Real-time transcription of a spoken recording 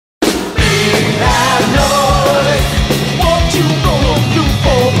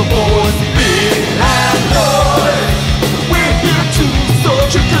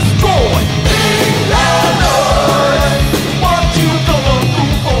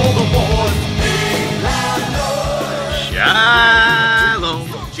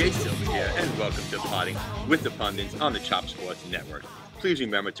welcome to Potting with the Pundits on the Chop Sports Network. Please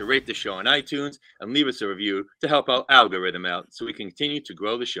remember to rate the show on iTunes and leave us a review to help our algorithm out so we can continue to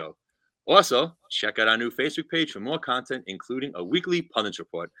grow the show. Also, check out our new Facebook page for more content, including a weekly Pundits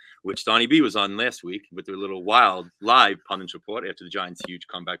Report, which Donnie B was on last week with their little wild live Pundits Report after the Giants' huge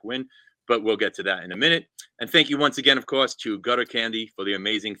comeback win. But we'll get to that in a minute. And thank you once again, of course, to Gutter Candy for the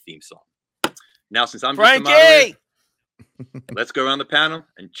amazing theme song. Now, since I'm just the moderator, let's go around the panel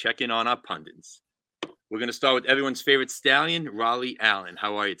and check in on our pundits. We're going to start with everyone's favorite stallion, Rollie Allen.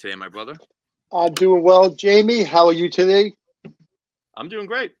 How are you today, my brother? I'm doing well, Jamie. How are you today? I'm doing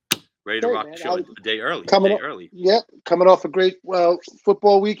great. Ready to rock the show a day early. Coming off a great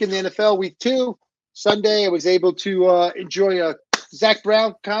football week in the NFL, week 2. Sunday, I was able to enjoy a Zach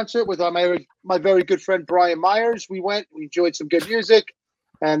Brown concert with my very good friend Brian Myers. We enjoyed some good music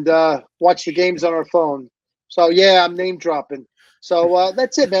and watched the games on our phone. So, yeah, I'm name dropping. So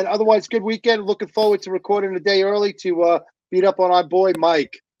that's it, man. Otherwise, good weekend. Looking forward to recording a day early to beat up on our boy,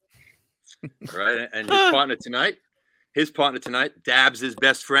 Mike. Right. And his partner tonight, Dabs'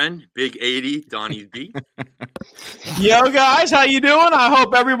 best friend, Big 80, Donnie B. Yo, guys, how you doing? I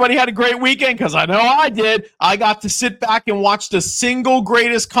hope everybody had a great weekend because I know I did. I got to sit back and watch the single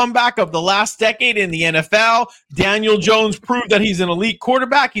greatest comeback of the last decade in the NFL. Daniel Jones proved that he's an elite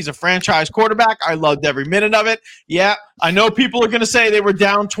quarterback. He's a franchise quarterback. I loved every minute of it. Yeah, I know people are going to say they were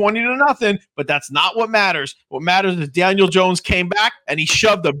down 20-0, but that's not what matters. What matters is Daniel Jones came back and he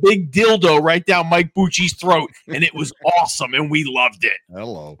shoved a big dildo right down Mike Bucci's throat, and it was awesome, and we loved it.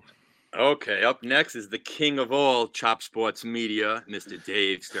 Hello. Okay, up next is the king of all Chop Sports media, Mr.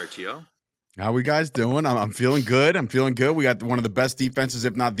 Dave Sturchio. How we guys doing? I'm feeling good. We got one of the best defenses,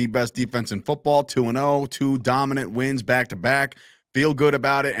 if not the best defense in football, 2-0, 2 dominant wins back-to-back. Feel good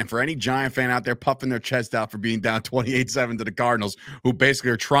about it. And for any Giant fan out there puffing their chest out for being down 28-7 to the Cardinals, who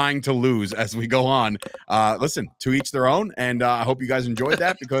basically are trying to lose as we go on, listen, to each their own. And I hope you guys enjoyed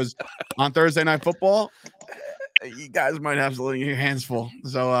that because on Thursday Night Football, you guys might have your hands full.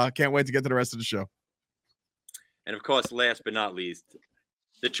 So can't wait to get to the rest of the show. And, of course, last but not least,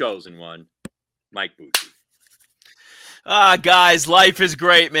 the chosen one, Mike Bucci. Guys, life is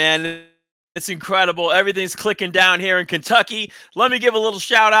great, man. It's incredible. Everything's clicking down here in Kentucky. Let me give a little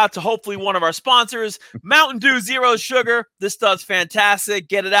shout out to hopefully one of our sponsors, Mountain Dew Zero Sugar. This stuff's fantastic.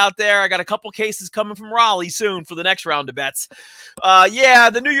 Get it out there. I got a couple cases coming from Raleigh soon for the next round of bets.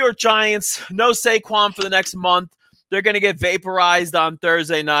 The New York Giants, no Saquon for the next month. They're going to get vaporized on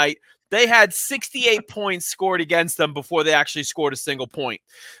Thursday night. They had 68 points scored against them before they actually scored a single point.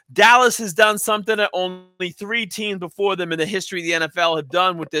 Dallas has done something that only 3 teams before them in the history of the NFL have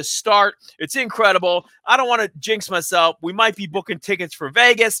done with this start. It's incredible. I don't want to jinx myself. We might be booking tickets for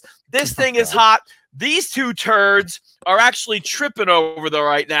Vegas. This thing is hot. These 2 turds are actually tripping over there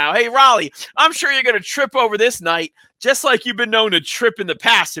right now. Hey, Raleigh, I'm sure you're going to trip over this night, just like you've been known to trip in the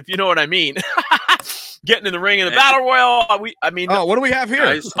past, if you know what I mean. Getting in the ring in the battle royal. What do we have here?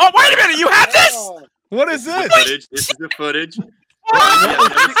 Guys. Oh, wait a minute. You have this? What is this? This is the footage.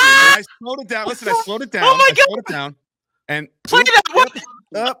 I slowed it down. Listen, I slowed it down. Oh, my God. Slowed it down. And Play that. What?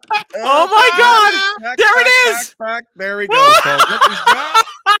 Up, Oh, my God. back, There back, it is. Back. There we go. Folks.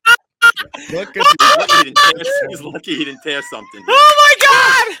 Look at He's lucky he didn't tear something. Oh,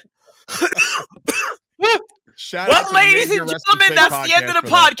 my God. Well, ladies and gentlemen, that's the end of the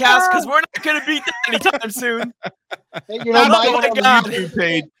podcast because we're not going to beat that anytime soon. Hey, you know, Oh, my God.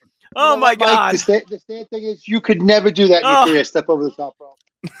 Oh, my God. The sad thing is you could never do that in your career, step over the top rope.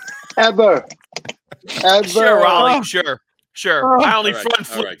 Ever. Sure, Raleigh. Sure. I only front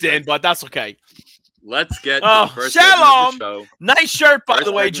flipped in, but that's okay. Let's get to the first Shalom. segment of the show. Nice shirt, by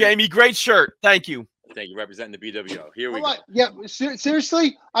the way, segment. Jamie. Great shirt. Thank you. Thank you, representing the BWO. Here we go. Yeah,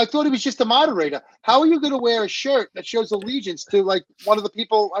 seriously? I thought he was just a moderator. How are you going to wear a shirt that shows allegiance to, like, one of the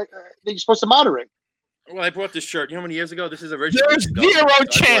people that you're supposed to moderate? Well, I brought this shirt. You know how many years ago? This is original. There's zero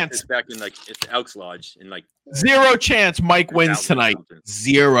chance. Back in, it's the Elks Lodge in, 0 chance Mike wins tonight.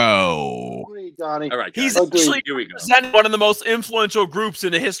 0. Agree, Donnie. All right, He's guys. actually Here we go. representing one of the most influential groups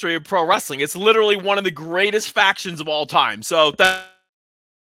in the history of pro wrestling. It's literally one of the greatest factions of all time. So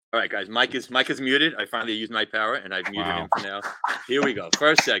All right, guys. Mike is muted. I finally used my power, and I've muted him for now. Here we go.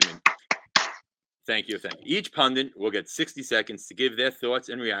 First segment. Thank you. Each pundit will get 60 seconds to give their thoughts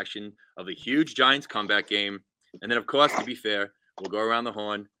and reaction of the huge Giants comeback game. And then, of course, to be fair, we'll go around the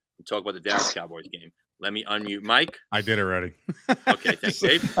horn and talk about the Dallas Cowboys game. Let me unmute Mike. I did already. Okay, thanks,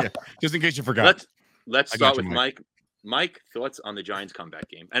 Dave. Yeah, just in case you forgot. Let's start with Mike. Mike, thoughts on the Giants comeback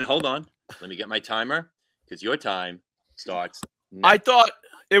game? And hold on. Let me get my timer because your time starts now. I thought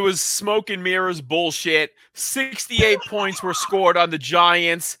it was smoke and mirrors bullshit. 68 points were scored on the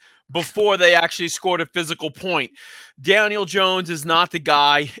Giants. before they actually scored a physical point. Daniel Jones is not the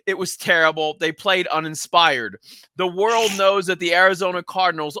guy. It was terrible. They played uninspired. The world knows that the Arizona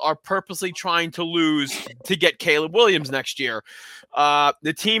Cardinals are purposely trying to lose to get Caleb Williams next year.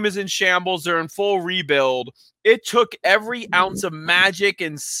 The team is in shambles. They're in full rebuild. It took every ounce of magic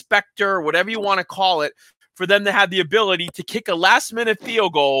and specter, whatever you want to call it, for them to have the ability to kick a last-minute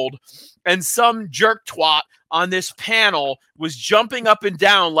field goal, and some jerk twat on this panel was jumping up and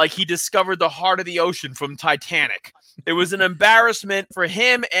down like he discovered the heart of the ocean from Titanic. It was an embarrassment for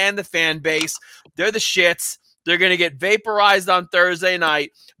him and the fan base. They're the shits. They're going to get vaporized on Thursday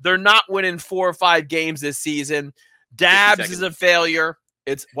night. They're not winning 4 or 5 games this season. Dabs is a failure.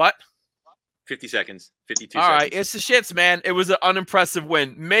 It's what? 50 seconds. 52 All seconds. right, it's the shits, man. It was an unimpressive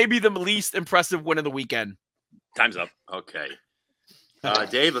win. Maybe the least impressive win of the weekend. Time's up. Okay.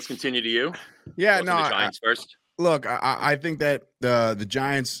 Dave, let's continue to you. Yeah, Go to the Giants first. Look, I think that the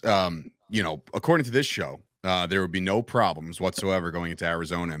Giants, according to this show, there would be no problems whatsoever going into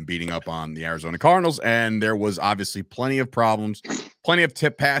Arizona and beating up on the Arizona Cardinals. And there was obviously plenty of problems, plenty of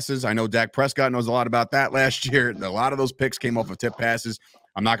tip passes. I know Dak Prescott knows a lot about that last year. A lot of those picks came off of tip passes.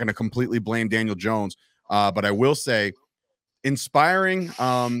 I'm not going to completely blame Daniel Jones, but I will say inspiring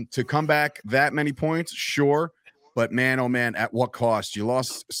to come back that many points, sure. But man, oh man, at what cost? You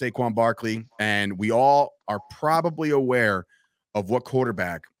lost Saquon Barkley, and we all are probably aware of what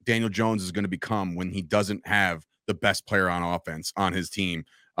quarterback Daniel Jones is going to become when he doesn't have the best player on offense on his team.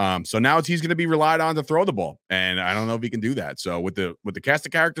 So now he's going to be relied on to throw the ball, and I don't know if he can do that. So with the cast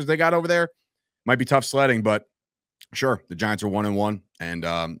of characters they got over there, might be tough sledding, but sure, the Giants are 1-1, and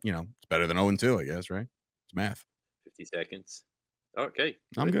it's better than 0-2, I guess, right? It's math. 50 seconds. Okay.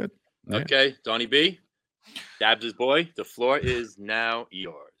 I'm good. Yeah. Okay, Donnie B. Dabs' boy, the floor is now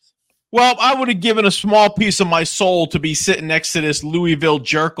yours. Well, I would have given a small piece of my soul to be sitting next to this Louisville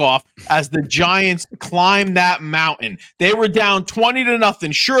jerk-off as the Giants climbed that mountain. They were down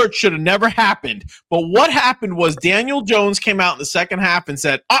 20-0. Sure, it should have never happened. But what happened was Daniel Jones came out in the second half and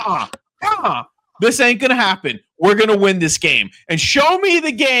said, this ain't going to happen. We're going to win this game. And show me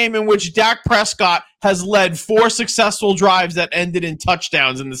the game in which Dak Prescott has led 4 successful drives that ended in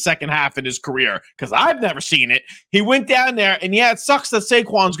touchdowns in the second half in his career, because I've never seen it. He went down there, and yeah, it sucks that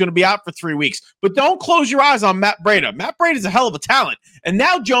Saquon's going to be out for 3 weeks, but don't close your eyes on Matt Breida. Matt Breida's a hell of a talent, and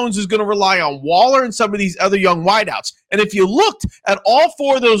now Jones is going to rely on Waller and some of these other young wideouts. And if you looked at all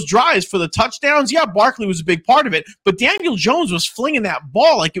 4 of those drives for the touchdowns, yeah, Barkley was a big part of it, but Daniel Jones was flinging that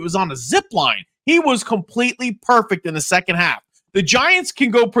ball like it was on a zip line. He was completely perfect in the second half. The Giants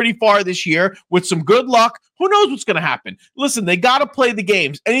can go pretty far this year with some good luck. Who knows what's going to happen? Listen, they got to play the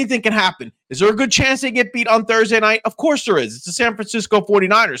games. Anything can happen. Is there a good chance they get beat on Thursday night? Of course there is. It's the San Francisco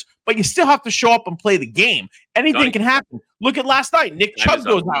 49ers. But you still have to show up and play the game. Anything can happen. Look at last night. Nick Chubb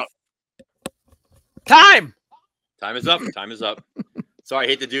goes out. Time is up. Time is up. Sorry, I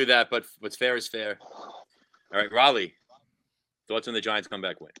hate to do that, but what's fair is fair. All right, Rollie, thoughts on the Giants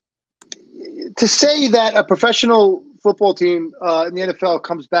comeback win? To say that a professional football team in the NFL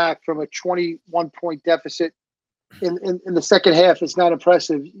comes back from a 21-point deficit in the second half is not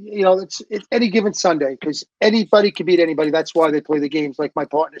impressive. It's any given Sunday because anybody can beat anybody. That's why they play the games. Like my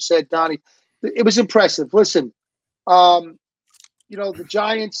partner said, Donnie, it was impressive. Listen, the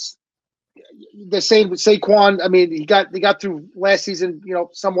Giants, the same with Saquon. I mean, they got through last season,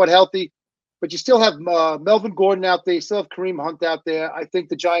 somewhat healthy. But you still have Melvin Gordon out there. You still have Kareem Hunt out there. I think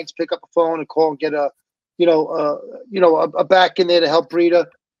the Giants pick up a phone and call and get a back in there to help Breida.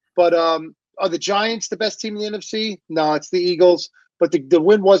 But are the Giants the best team in the NFC? No, it's the Eagles. But the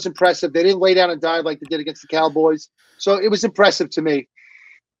win was impressive. They didn't lay down and die like they did against the Cowboys. So it was impressive to me.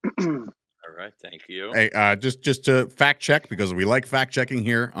 All right, thank you. Hey, just to fact check, because we like fact checking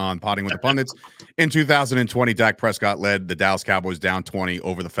here on Potting with the Pundits. In 2020, Dak Prescott led the Dallas Cowboys down 20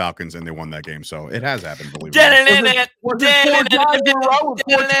 over the Falcons, and they won that game. So it has happened, believe it or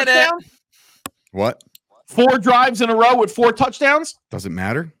not. What? 4 drives in a row with 4 touchdowns? Does it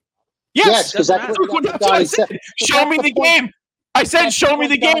matter? Yes, because that's what I said. Show me the game. I said, show me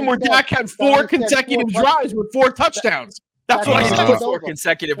the game where Dak had 4 consecutive drives with 4 touchdowns. That's what I said. 4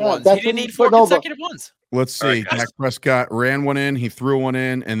 consecutive ones. He didn't need 4 consecutive ones. Let's see. Dak Prescott ran one in, he threw one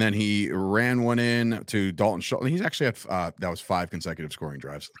in, and then he ran one in to Dalton Schultz. He's actually had that was 5 consecutive scoring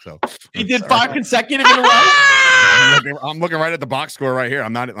drives. So he did 5 consecutive in a row. I'm looking right at the box score right here.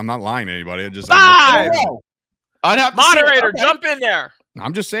 I'm not lying to anybody. Just 5. I'd have moderator jump in there.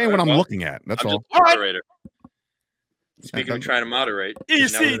 I'm just saying what I'm looking at. That's all. Moderator. Speaking of trying to moderate,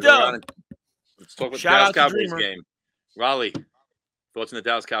 EC done. Let's talk about the Dallas Cowboys game. Rollie, thoughts on the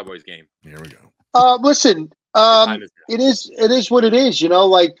Dallas Cowboys game? Here we go. Listen, It is what it is.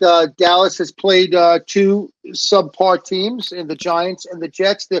 Like Dallas has played two subpar teams in the Giants and the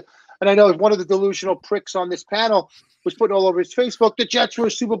Jets. And I know one of the delusional pricks on this panel was putting all over his Facebook, the Jets were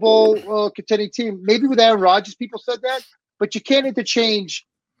a Super Bowl contending team. Maybe with Aaron Rodgers, people said that, but you can't interchange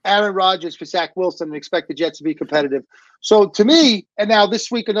Aaron Rodgers for Zach Wilson and expect the Jets to be competitive. So to me, and now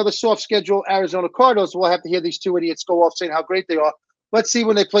this week, another soft schedule, Arizona Cardinals, we'll have to hear these two idiots go off saying how great they are. Let's see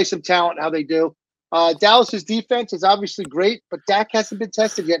when they play some talent, how they do. Dallas's defense is obviously great, but Dak hasn't been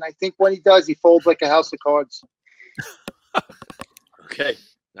tested yet. And I think when he does, he folds like a house of cards. Okay.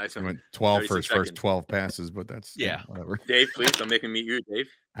 Nice one. Went 12 for his first 12 passes, but that's whatever. Dave, please don't make me meet you, Dave.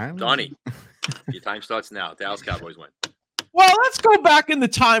 Donnie, your time starts now. Dallas Cowboys win. Well, let's go back in the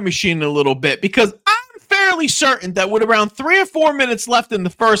time machine a little bit because I'm fairly certain that with around 3 or 4 minutes left in the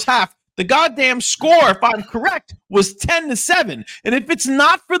first half, the goddamn score, if I'm correct, was 10-7. And if it's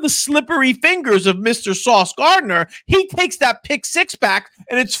not for the slippery fingers of Mr. Sauce Gardner, he takes that pick six back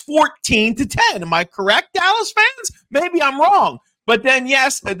and it's 14-10. Am I correct, Dallas fans? Maybe I'm wrong. But then,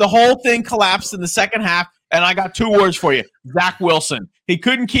 yes, the whole thing collapsed in the second half. And I got 2 words for you. Zach Wilson. He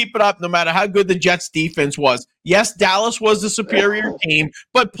couldn't keep it up no matter how good the Jets defense was. Yes, Dallas was the superior team,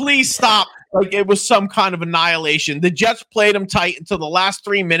 but please stop like it was some kind of annihilation. The Jets played them tight until the last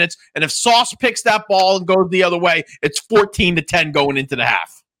 3 minutes, and if Sauce picks that ball and goes the other way, it's 14-10 going into the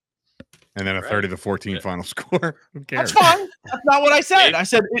half. And then a 30-14 final score. Who cares? That's fine. That's not what I said. I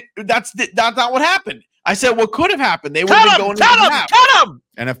said that's not what happened. I said what could have happened. They would have been going into the half. Cut him!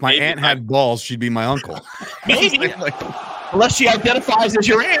 And if my aunt had balls, she'd be my uncle. Maybe. Unless she identifies as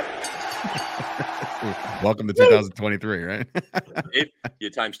your aunt. Welcome to 2023, right? Dave, your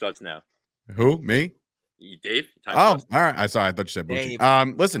time starts now. Who? Me? Dave? All right. I thought you said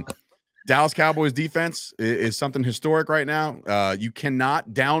Bucci. Listen, Dallas Cowboys defense is something historic right now. You cannot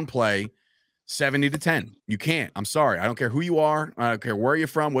downplay 70-10. You can't. I'm sorry. I don't care who you are. I don't care where you're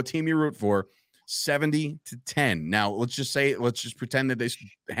from, what team you root for. 70-10. Now, let's just pretend that they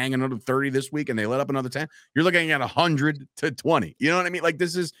hang another 30 this week and they let up another 10. You're looking at 100-20. You know what I mean? Like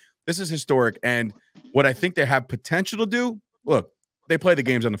this is historic. And what I think they have potential to do, look, they play the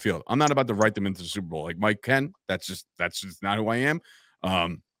games on the field. I'm not about to write them into the Super Bowl. Like Mike Ken, that's just not who I am.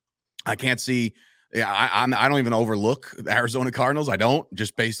 I can't see. I don't even overlook the Arizona Cardinals. I don't,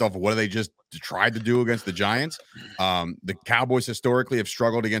 just based off of what they just tried to do against the Giants. The Cowboys historically have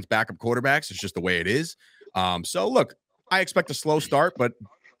struggled against backup quarterbacks. It's just the way it is. So look, I expect a slow start, but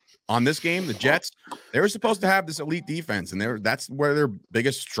on this game, the Jets, they were supposed to have this elite defense, and that's where their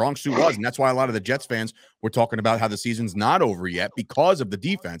biggest strong suit was. And that's why a lot of the Jets fans were talking about how the season's not over yet because of the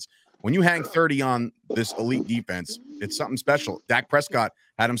defense. When you hang 30 on this elite defense, it's something special. Dak Prescott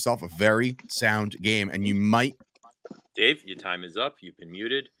had himself a very sound game, and you might. Dave, your time is up. You've been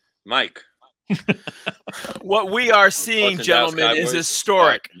muted. Mike. What we are seeing, gentlemen, is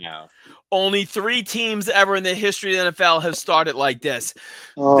historic. Now. Only 3 teams ever in the history of the NFL have started like this.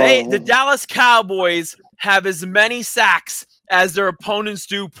 The Dallas Cowboys have as many sacks as their opponents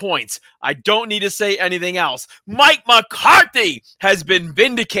do points. I don't need to say anything else. Mike McCarthy has been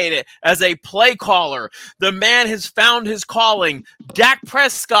vindicated as a play caller. The man has found his calling. Dak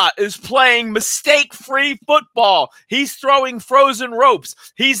Prescott is playing mistake-free football. He's throwing frozen ropes.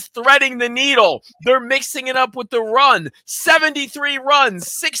 He's threading the needle. They're mixing it up with the run. 73 runs,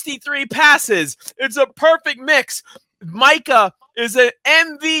 63 passes. It's a perfect mix. Micah is an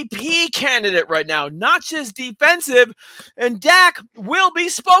MVP candidate right now, not just defensive. And Dak will be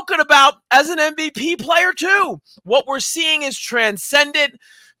spoken about as an MVP player too. What we're seeing is transcendent.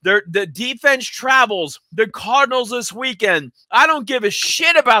 The defense travels. The Cardinals this weekend. I don't give a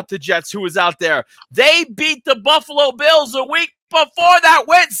shit about the Jets who was out there. They beat the Buffalo Bills a week before that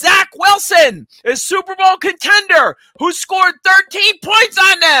went. Zach Wilson is Super Bowl contender who scored 13 points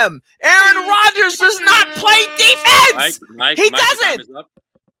on them. Aaron Rodgers does not play defense. Mike, he Mike, doesn't.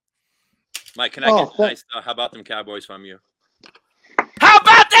 Mike, can I get nice? How about them Cowboys from you? How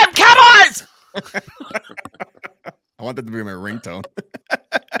about them Cowboys? I want that to be my ringtone.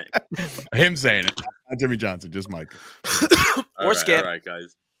 Him saying it, not Jimmy Johnson, just Mike. Or Skip. All right,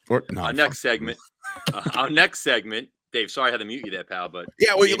 guys. No, Our next segment. Dave, sorry I had to mute you there, pal. But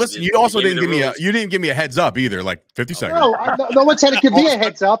yeah, well, listen, you also didn't give me a heads up either, like 50 seconds. No one's had to give me a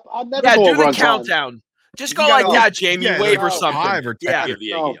heads up. I'm never do the countdown. Just go like that, Jamie. Wave or something. 5 or 10.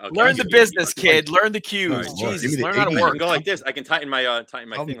 Learn the business, kid. Learn the cues. Right, Jesus, learn how to I work. can go like this. I can tighten my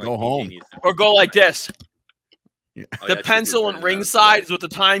thing. Go home. Or go like this. Yeah. The pencil and ring side is what the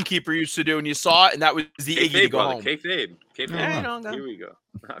timekeeper used to do, and you saw it, and that was the Iggy to go home. Kayfabe. Yeah, Here we go.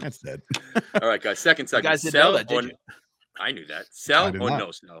 That's dead. All right, guys. Second segment. You guys didn't know that, did you? I knew that. Sell or not.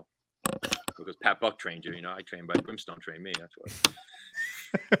 no sell? because Pat Buck trained you. I trained by Brimstone trained me. That's what.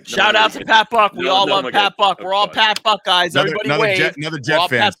 Shout out to Pat Buck. We all love Pat Buck. We're all Pat Buck guys. Everybody wave. Another Jet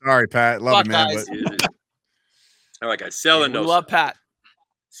fan. Sorry, Pat. Love you, man. Guys. All right, guys. Sell or no sell? We love Pat.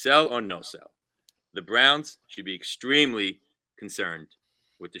 Sell or no sell? The Browns should be extremely concerned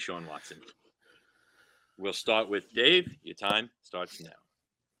with Deshaun Watson. We'll start with Dave. Your time starts now.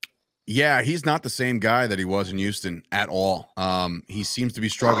 Yeah, he's not the same guy that he was in Houston at all. He seems to be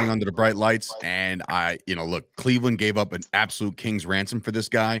struggling under the bright lights. And look, Cleveland gave up an absolute king's ransom for this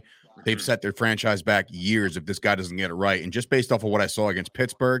guy. They've set their franchise back years if this guy doesn't get it right. And just based off of what I saw against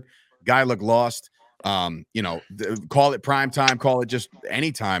Pittsburgh, guy looked lost. Call it prime time, call it just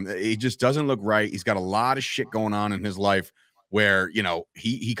any time. He just doesn't look right. He's got a lot of shit going on in his life where,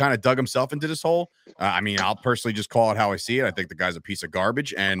 he kind of dug himself into this hole. I'll personally just call it how I see it. I think the guy's a piece of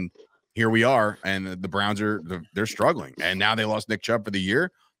garbage, and here we are, and the Browns they're struggling. And now they lost Nick Chubb for the year.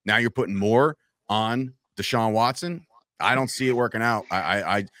 Now you're putting more on Deshaun Watson. I don't see it working out.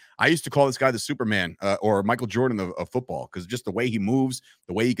 I used to call this guy the Superman or Michael Jordan of football, because just the way he moves,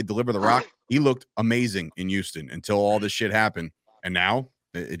 the way he could deliver the rock, he looked amazing in Houston until all this shit happened. And now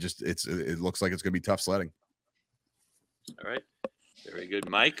it looks like it's going to be tough sledding. All right. Very good.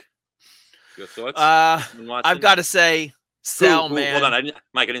 Mike, your thoughts? I've got to say, sell, man. Hold on.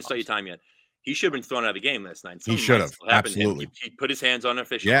 Mike, I didn't start your time yet. He should have been thrown out of the game last night. He should have. Absolutely. He put his hands on an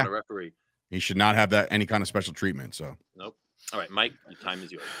official, on a referee. He should not have any kind of special treatment. So nope. All right, Mike, your time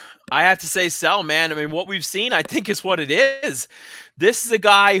is yours. I have to say sell, man. What we've seen, I think, is what it is. This is a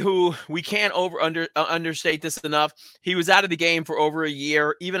guy who we can't understate this enough. He was out of the game for over a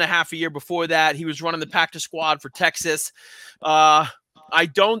year, even a half a year before that. He was running the practice squad for Texas.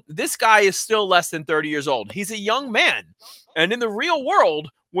 This guy is still less than 30 years old. He's a young man. And in the real world,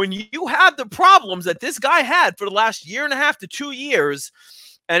 when you have the problems that this guy had for the last year and a half to 2 years,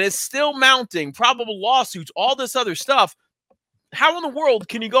 and it's still mounting, probable lawsuits, all this other stuff, how in the world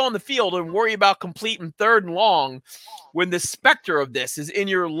can you go on the field and worry about completing third and long when the specter of this is in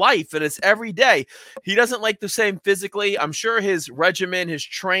your life and it's every day? He doesn't like the same physically. I'm sure his regimen, his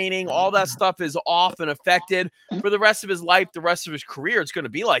training, all that stuff is off and affected for the rest of his life, the rest of his career. It's going to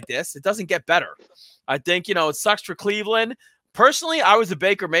be like this. It doesn't get better. I think, it sucks for Cleveland. Personally, I was a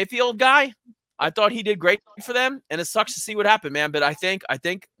Baker Mayfield guy. I thought he did great for them, and it sucks to see what happened, man. But I think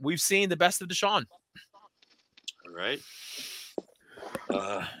we've seen the best of Deshaun. All right.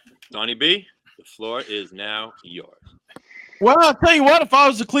 Donnie B, the floor is now yours. Well, I'll tell you what, if I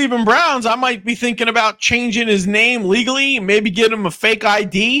was the Cleveland Browns, I might be thinking about changing his name legally, maybe get him a fake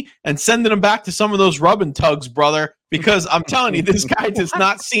ID and sending him back to some of those rub and tugs, brother, because I'm telling you, this guy does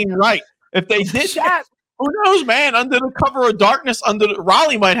not seem right. If they did that, who knows, man? Under the cover of darkness,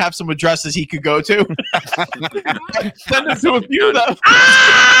 Rollie might have some addresses he could go to. Send him to a few of those.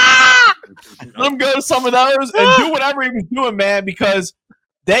 Let him go to some of those and do whatever he was doing, man, because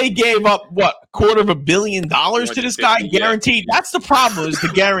they gave up, what, $250 million to this guy, guaranteed? That's the problem, is the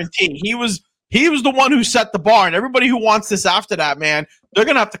guarantee. He was the one who set the bar, and everybody who wants this after that, man, they're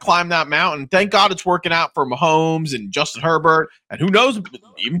going to have to climb that mountain. Thank God it's working out for Mahomes and Justin Herbert, and who knows,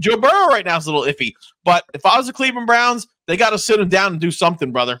 even Joe Burrow right now is a little iffy. But if I was the Cleveland Browns, they got to sit him down and do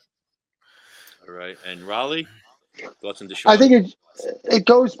something, brother. All right. And Rollie, thoughts on Deshaun? I think it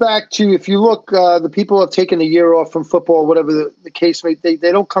goes back to, if you look, the people have taken a year off from football, whatever the case may be,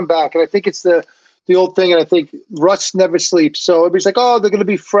 they don't come back. And I think it's the old thing, and I think rust never sleeps. So everybody's like, oh, they're going to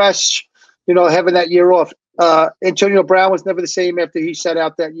be fresh, having that year off. Antonio Brown was never the same after he sat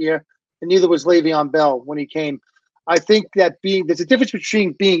out that year, and neither was Le'Veon Bell when he came. I think that there's a difference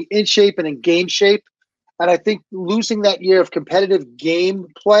between being in shape and in game shape. And I think losing that year of competitive game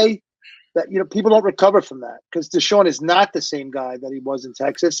play, that people don't recover from that, because Deshaun is not the same guy that he was in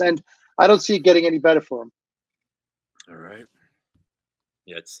Texas, and I don't see it getting any better for him. All right.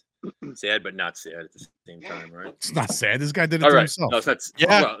 Yeah, it's sad, but not sad at the same time, right? It's not sad. This guy did it to himself. No, it's not.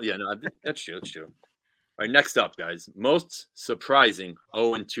 Yeah. Well, yeah, no, that's true. That's true. All right, next up, guys. Most surprising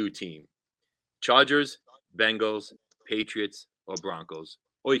 0-2 team: Chargers, Bengals, Patriots, or Broncos.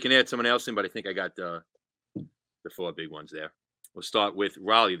 Or you can add someone else in, but I think I got the four big ones there. We'll start with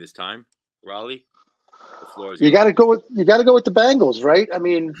Rollie this time. Rollie, the floor is yours. You got to go with the Bengals, right? I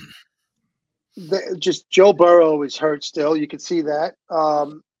mean, just Joe Burrow is hurt still. You can see that.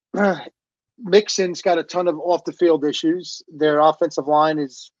 Mixon's got a ton of off the field issues. Their offensive line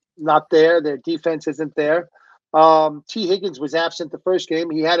is not there. Their defense isn't there. T. Higgins was absent the first game.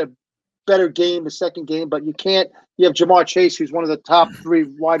 He had a better game the second game, but you have Jamar Chase, who's one of the top 3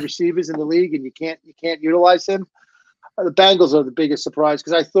 wide receivers in the league, and you can't utilize him. The Bengals are the biggest surprise,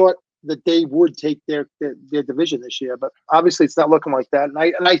 because I thought that they would take their division this year, but obviously it's not looking like that.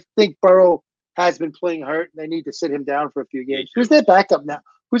 And I think Burrow has been playing hurt. They need to sit him down for a few games. Who's their backup now?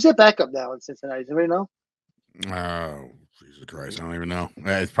 Who's their backup now in Cincinnati? Does anybody know? Oh, Jesus Christ! I don't even know.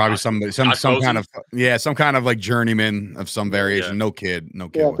 It's probably some kind of like journeyman of some variation. Yeah. No kid.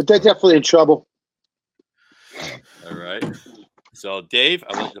 Yeah, but they're definitely in trouble. All right. So, Dave,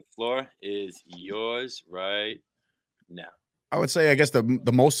 the floor is yours right now. I would say, I guess the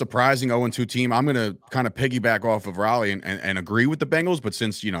most surprising 0-2 team, I'm going to kind of piggyback off of Rollie and agree with the Bengals. But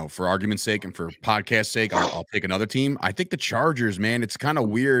since, for argument's sake and for podcast sake, I'll take another team. I think the Chargers, man, it's kind of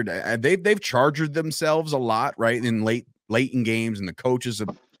weird. They've charged themselves a lot, right, in late in games, and the coaches are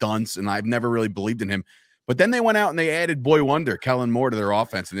dunce, and I've never really believed in him. But then they went out and they added boy wonder, Kellen Moore, to their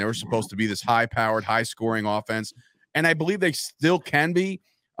offense, and they were supposed to be this high-powered, high-scoring offense, and I believe they still can be.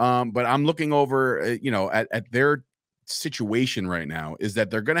 But I'm looking over, at their situation right now is that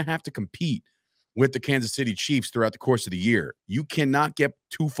they're going to have to compete with the Kansas City Chiefs throughout the course of the year. You cannot get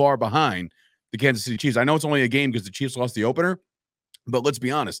too far behind the Kansas City Chiefs. I know it's only a game because the Chiefs lost the opener, but let's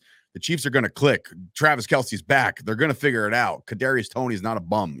be honest. The Chiefs are going to click. Travis Kelce's back. They're going to figure it out. Kadarius Toney's not a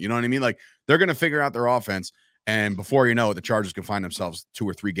bum. You know what I mean? Like, they're going to figure out their offense. And before you know it, the Chargers can find themselves 2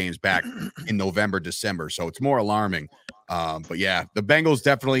 or 3 games back in November, December. So it's more alarming. But yeah, the Bengals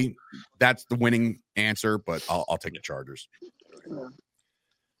definitely, that's the winning answer, but I'll take the Chargers.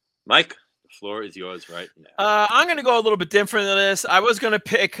 Mike, the floor is yours right now. I'm going to go a little bit different than this. I was going to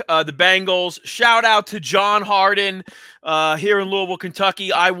pick the Bengals. Shout out to John Harden here in Louisville,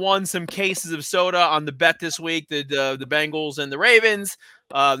 Kentucky. I won some cases of soda on the bet this week, the Bengals and the Ravens.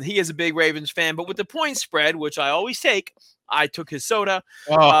 He is a big Ravens fan, but with the point spread, which I always take, I took his soda.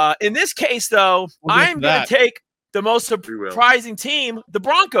 In this case, though, I'm going to take the most surprising team, the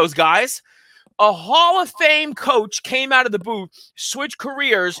Broncos, guys. A Hall of Fame coach came out of the booth, switched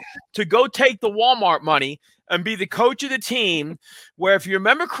careers to go take the Walmart money and be the coach of the team, where, if you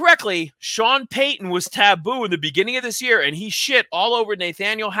remember correctly, Sean Payton was taboo in the beginning of this year, and he shit all over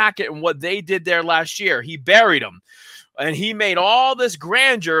Nathaniel Hackett and what they did there last year. He buried him. And he made all this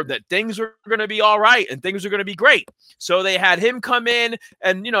grandeur that things were going to be all right and things are going to be great. So they had him come in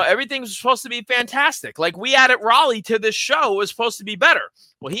and, everything was supposed to be fantastic. Like we added Rollie to this show, was supposed to be better.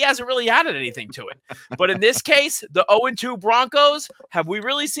 Well, he hasn't really added anything to it. But in this case, the 0-2 Broncos, have we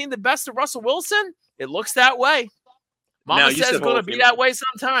really seen the best of Russell Wilson? It looks that way. Mama says it's going to be that way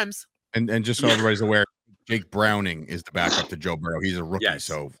sometimes. And just so everybody's aware, Jake Browning is the backup to Joe Burrow. He's a rookie. Yes.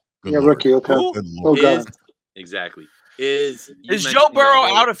 So rookie. Okay. God. Exactly. Is Joe Burrow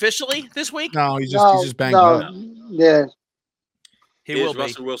out officially this week? No, he's just banged up. Yeah. He will be.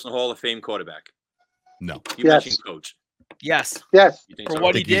 Russell Wilson Hall of Fame quarterback? No. You mentioned coach. Yes. Yes. For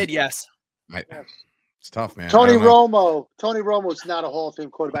what he did, yes. It's tough, man. Tony Romo's not a Hall of Fame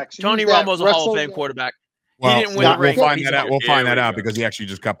quarterback. So Tony Romo's a Hall of Fame quarterback. Well, he didn't win a ring. We'll find that out because he actually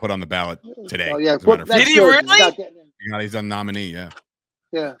just got put on the ballot today. Oh, yeah. Did he really? He's a nominee, yeah.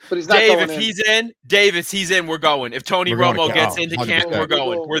 Yeah, but he's not going in. He's in, we're going. If Tony Romo gets into Canton, we're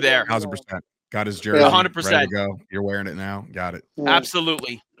going. We're there. 100%. Got his jersey. 100%. Ready to go. You're wearing it now. Got it.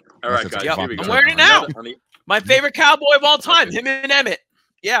 Absolutely. All right, guys. Here we go. I'm wearing it now. My favorite Cowboy of all time, him and Emmett.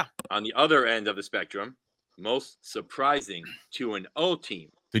 Yeah. On the other end of the spectrum, most surprising 2-0 team.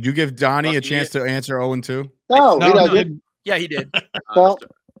 Did you give Donnie a chance to answer 0-2? No, he didn't. Yeah, he did. No,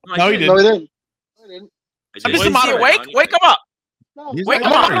 he didn't. No, he didn't. I'm just awake. Wake him up. No, he's wake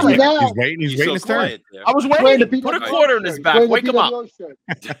him up. He's waiting his turn. I was waiting. Put a quarter in his back. Wake him up.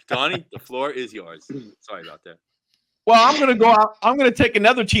 Donnie, the floor is yours. Sorry about that. Well, I'm going to go out. I'm going to take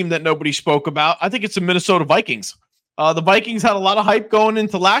another team that nobody spoke about. I think it's the Minnesota Vikings. The Vikings had a lot of hype going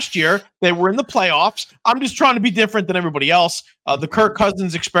into last year. They were in the playoffs. I'm just trying to be different than everybody else. The Kirk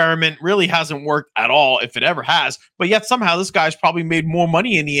Cousins experiment really hasn't worked at all, if it ever has. But yet somehow this guy's probably made more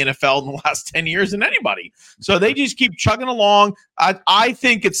money in the NFL in the last 10 years than anybody. So they just keep chugging along. I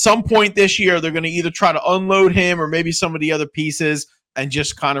think at some point this year, they're going to either try to unload him or maybe some of the other pieces and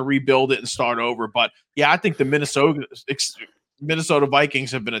just kind of rebuild it and start over. But yeah, I think the Minnesota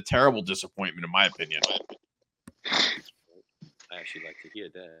Vikings have been a terrible disappointment, in my opinion. I actually like to hear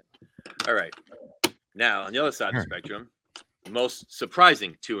that. All right. Now, on the other side of the spectrum, the most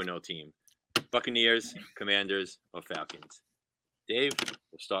surprising 2-0 team, Buccaneers, Commanders, or Falcons. Dave,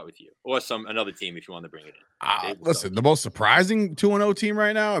 we'll start with you. Or another team if you want to bring it in. Listen, the most surprising 2-0 team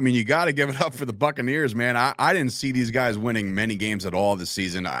right now, I mean, you got to give it up for the Buccaneers, man. I didn't see these guys winning many games at all this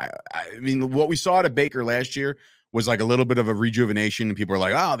season. I mean, what we saw at Baker last year was like a little bit of a rejuvenation, and people are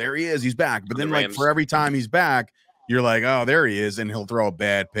like, oh, there he is, he's back. But then, like, for every time he's back, you're like, oh, there he is, and he'll throw a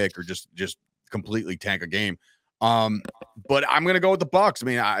bad pick or just completely tank a game. But I'm gonna go with the Bucs. I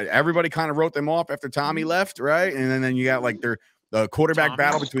mean, everybody kind of wrote them off after Tommy left, right? And then you got like they're the quarterback Tommy.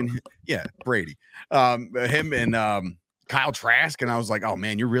 battle between Brady, him and Kyle Trask, and I was like, oh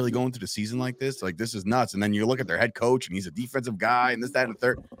man, you're really going through the season like this? Like, this is nuts. And then you look at their head coach, and he's a defensive guy, and this, that, and the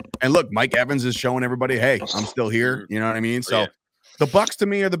third. And look, Mike Evans is showing everybody, hey, I'm still here. You know what I mean? So the Bucs to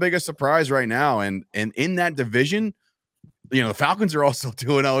me are the biggest surprise right now, and in that division, you know, the Falcons are also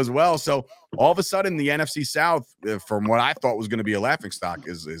 2-0 as well. So all of a sudden, the NFC South, from what I thought was going to be a laughingstock,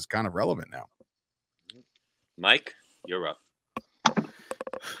 is kind of relevant now. Mike, you're up.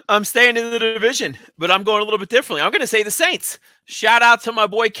 I'm staying in the division, but I'm going a little bit differently. I'm going to say the Saints. Shout out to my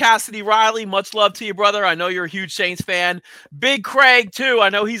boy Cassidy Riley. Much love to you, brother. I know you're a huge Saints fan. Big Craig, too. I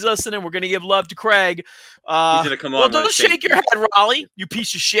know he's listening. We're going to give love to Craig. He's going to come on. Well, don't shake your head, Raleigh, you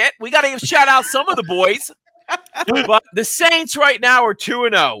piece of shit. We got to give shout out some of the boys. But the Saints right now are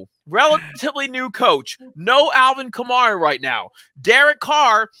 2-0. Relatively new coach. No Alvin Kamara right now. Derek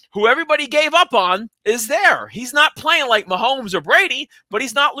Carr, who everybody gave up on, is there. He's not playing like Mahomes or Brady, but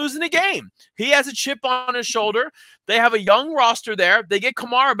he's not losing a game. He has a chip on his shoulder. They have a young roster there. They get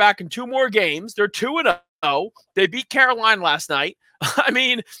Kamara back in 2 more games. They're 2-0. They beat Carolina last night. I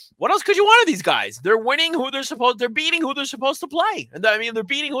mean, what else could you want of these guys? They're winning who they're beating who they're supposed to play. And I mean, they're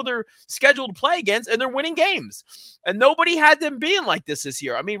beating who they're scheduled to play against, and they're winning games. And nobody had them being like this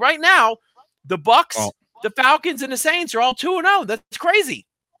year. I mean, right now, the Bucs, the Falcons, and the Saints are all 2-0. That's crazy.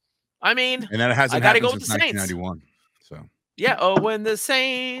 I mean, and that hasn't I got to happened go with since the Saints. 1991. So yeah. Oh, when the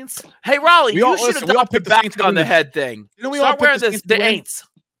Saints. Hey, Raleigh, you should have we all done the picked the back Saints to on win the the- head thing. You know, we all Start picked wearing the this. Saints to The win. ain'ts.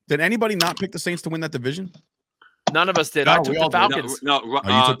 Did anybody not pick the Saints to win that division? None of us did. No, I we took all the did. Falcons. No, Oh,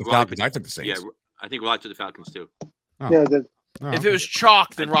 you took the Falcons. I took the Yeah, Saints. I think Raleigh took the Falcons too. Oh. Yeah, Oh, If okay. it was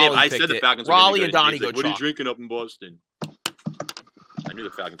chalk, then Raleigh I picked said the it. Falcons were gonna be Raleigh good. and Donnie He's go like, what are you chalk. drinking up in Boston? I knew the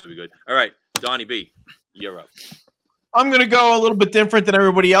Falcons would be good. All right, Donnie B, you're up. I'm going to go a little bit different than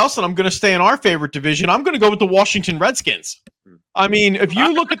everybody else, and I'm going to stay in our favorite division. I'm going to go with the Washington Redskins. I mean, if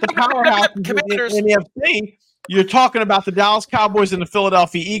you look at the powerhouse in the NFC, you're talking about the Dallas Cowboys and the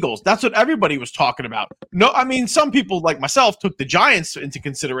Philadelphia Eagles. That's what everybody was talking about. No, I mean, some people like myself took the Giants into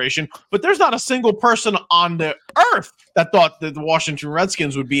consideration, but there's not a single person on the earth that thought that the Washington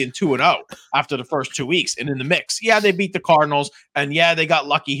Redskins would be in 2-0 after the first 2 weeks and in the mix. Yeah, they beat the Cardinals, and yeah, they got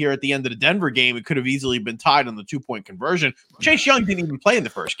lucky here at the end of the Denver game. It could have easily been tied on the 2-point conversion. Chase Young didn't even play in the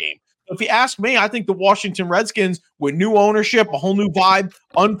first game. If you ask me, I think the Washington Redskins, with new ownership, a whole new vibe,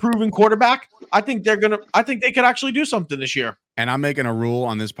 unproven quarterback, I think they could actually do something this year. And I'm making a rule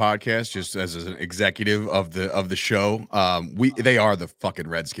on this podcast, just as an executive of the show. They are the fucking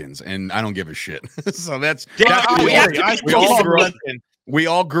Redskins, and I don't give a shit. So we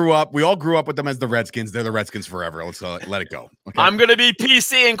all grew up with them as the Redskins. They're the Redskins forever. Let's let it go. Okay? I'm going to be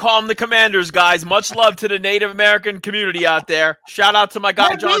PC and call them the Commanders, guys. Much love to the Native American community out there. Shout out to my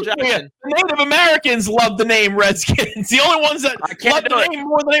guy, John Jackson. Native Americans love the name Redskins. The only ones that love the name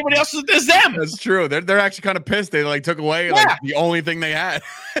more than anybody else is them. That's true. They're actually kind of pissed. They took away the only thing they had.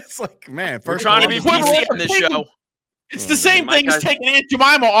 It's like, man, we're trying to be PC on this show. It's the same thing as taking Aunt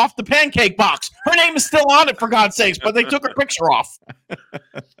Jemima off the pancake box. Her name is still on it, for God's sakes, but they took her picture off.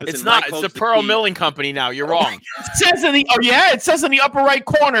 It's not. It's the Pearl Milling Company now. You're wrong. It says in the upper right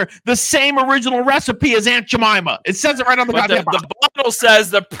corner, the same original recipe as Aunt Jemima. It says it right on the goddamn box. The bottle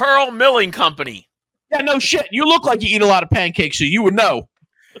says the Pearl Milling Company. Yeah, no shit. You look like you eat a lot of pancakes, so you would know.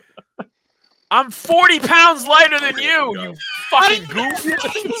 I'm 40 pounds lighter than you fucking goof.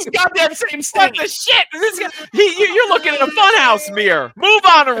 This goddamn same thing. What the shit? You're looking at a funhouse mirror. Move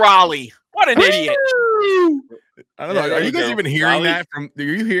on to Raleigh. What an idiot. I don't know. Are you guys even hearing that? Are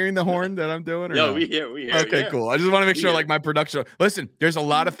you hearing the horn that I'm doing? Or no, no? we hear. Okay, cool. I just want to make sure, my production. Listen, there's a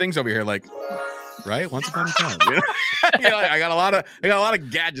lot of things over here, right? Once upon a time, I got a lot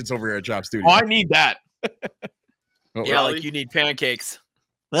of gadgets over here at Chop Studio. Oh, I need that. Like you need pancakes.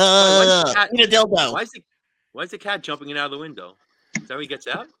 Eat a dildo. Why is the cat jumping in out of the window? Is that how he gets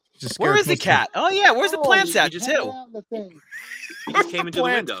out? Where is the cat? Oh yeah, where's the plants at too? He just came into the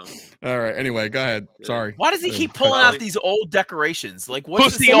window. All right. Anyway, go ahead. Sorry. Why does he keep pulling out these old decorations?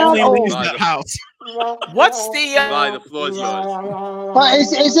 What's the only leaves in the house? What's the? The floor's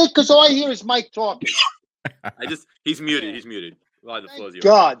yours. Is it because all I hear is Mike talking? He's muted. He's muted. The floor's yours.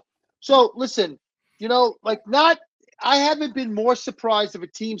 God. So listen, I haven't been more surprised of a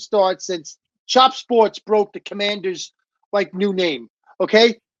team start since Chop Sports broke the Commanders new name.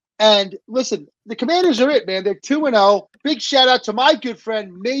 Okay. And listen, the Commanders are it, man. They're 2-0. Big shout out to my good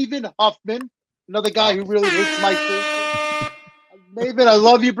friend, Maven Huffman, another guy who really hates my face. Maven, I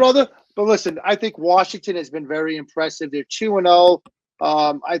love you, brother. But listen, I think Washington has been very impressive. They're 2-0.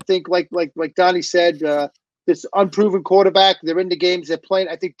 I think, like Donnie said, this unproven quarterback, they're in the games they're playing.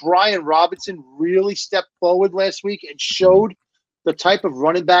 I think Brian Robinson really stepped forward last week and showed the type of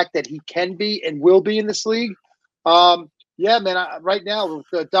running back that he can be and will be in this league. Yeah, man. Right now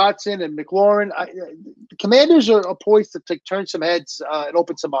with Dotson and McLaurin, the Commanders are poised to turn some heads and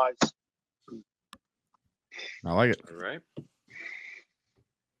open some eyes. I like it. All right.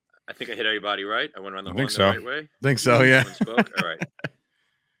 I think I hit everybody right. I went around the horn so. the right way. I think so, yeah. All right.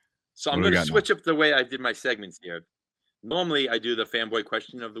 So I'm going to switch up the way I did my segments here. Normally, I do the fanboy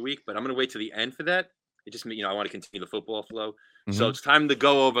question of the week, but I'm going to wait till the end for that. It just, I want to continue the football flow. Mm-hmm. So it's time to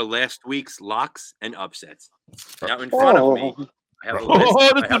go over last week's locks and upsets. Now in front of me, I have a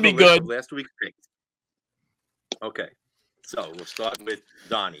list, this will be good. Of last week's picks. Okay, so we'll start with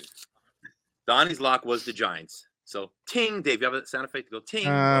Donnie. Donnie's lock was the Giants. So ting, Dave, you have a sound effect to go ting?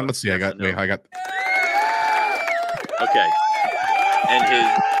 Let's see. I got. Okay,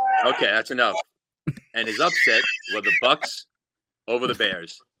 okay, that's enough. And his upset were the Bucks over the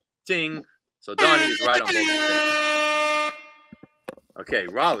Bears. Ting. So Donnie is right on both things. Okay,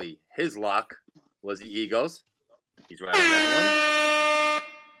 Rollie, his lock was the Eagles. He's right on that one.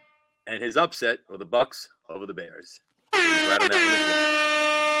 And his upset were the Bucks over the Bears. He's right on that one as well.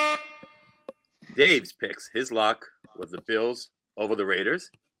 Dave's picks, his lock was the Bills over the Raiders.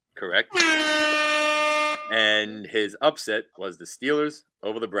 Correct. And his upset was the Steelers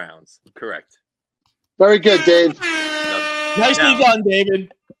over the Browns. Correct. Very good, Dave. Nicely done,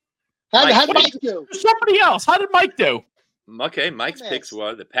 David. How did Mike do? Somebody else. How did Mike do? Okay, Mike's picks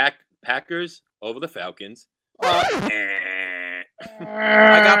were the Packers over the Falcons. I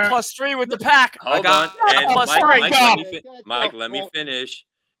got +3 with the Pack. Hold on. And Mike, let me finish.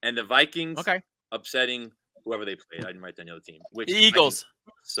 And the Vikings upsetting whoever they played. I didn't write down the other team. The Eagles.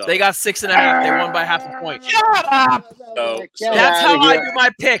 So they got 6.5. They won by half a point. Shut up. So that's how I do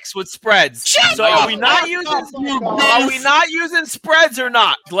my picks with spreads. So are we not using spreads or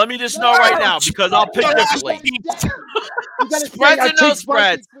not? Let me just know right now because I'll pick differently. Spreads or no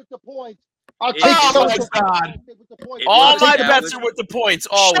spreads? I'll take all my bets are with the points,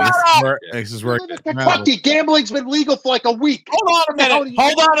 always. This is working. Kentucky, gambling's been legal for like a week. Hold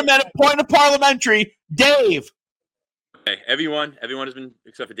on a minute. Point of parliamentary. Dave. Okay, everyone has been,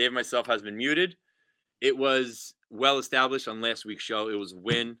 except for Dave and myself, has been muted. It was well established on last week's show. It was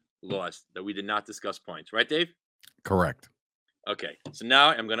win-loss, that we did not discuss points. Right, Dave? Correct. Okay, so now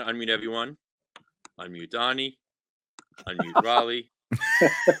I'm going to unmute everyone. Unmute Donnie. Unmute Rollie.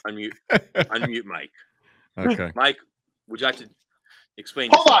 Unmute Mike. Okay. Mike, would you like to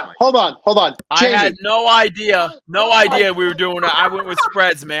explain? Hold on. I had no idea we were doing it. I went with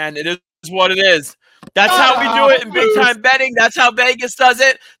spreads, man. It is what it is. That's how we do it in big time betting. That's how Vegas does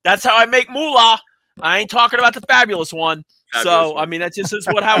it. That's how I make moolah. I ain't talking about the fabulous one. So I mean, that's just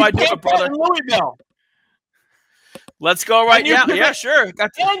how I do it, brother. Let's go right now. Yeah, sure. I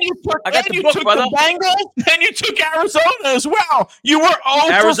got the book, brother. The Bengals, and you took Arizona as well. You were 0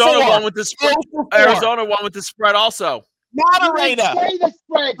 Arizona for 4. won with the spread. Arizona won with the spread also. Moderator, Mr.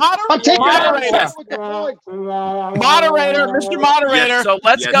 Moderator. Yes, so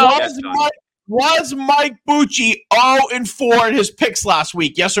let's go. Was Mike Bucci 0-4 in his picks last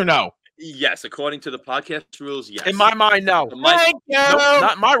week? Yes or no? Yes, according to the podcast rules, yes. In my mind, no. Thank you. Nope,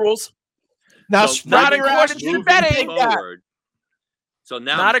 not my rules. Now, not according to the betting. So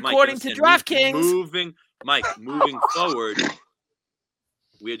now, not according to DraftKings. Moving forward,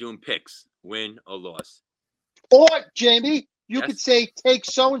 we are doing picks, win or loss. Or Jamie, you could say take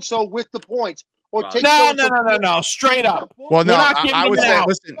so and so with the points, or take no, straight up. Well, no, I would say,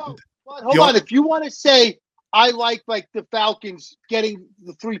 listen. Hold on. If you want to say I like the Falcons getting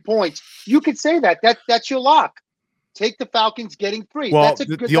the 3 points, you could say that. That's your lock. Take the Falcons getting 3. Well, that's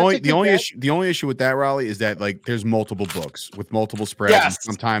the only issue with that, Rollie, is that there's multiple books with multiple spreads. Yes. And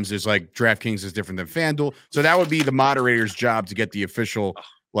sometimes there's DraftKings is different than FanDuel, so that would be the moderator's job to get the official.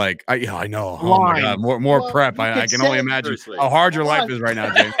 I know. Oh my God, more prep. I can only imagine how hard your life is right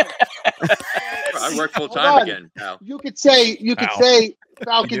now, James. I work full time again, pal. You could say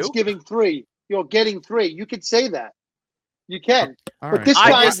Falcons giving 3. You're getting 3. You could say that. You can. But this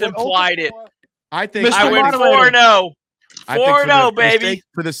I just implied it. I think I went 4-0. 4-0, baby.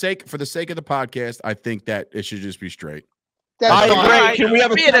 For the sake of the podcast, I think that it should just be straight. I agree. Can we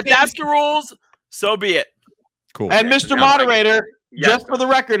have if that's the rules, so be it. Cool. And Mr. Moderator, just for the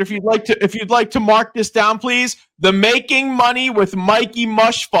record, if you'd like to mark this down, please. The Making Money with Mikey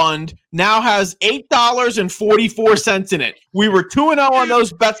Mush Fund now has $8.44 in it. We were 2-0 on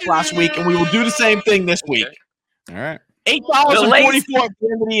those bets last week, and we will do the same thing this week. All right. $8.44 at the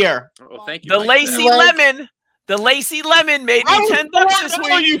end of the year. Well, thank you. The Lacy Lemon made me $10 this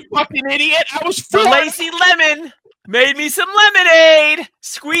week. You fucking idiot! I was The Lacy Lemon made me some lemonade.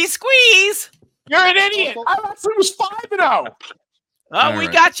 Squeeze. You're an idiot. I actually was 5-0. Oh, we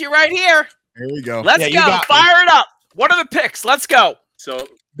got you right here. Here we go. Let's go. Fire it up. What are the picks? Let's go. So,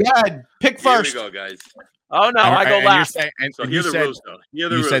 go ahead. Pick first. Here we go, guys. Oh, no. I go last. So here are the rules, though.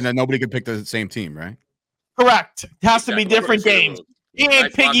 You said that nobody could pick the same team, right? Correct. It has to be different games. He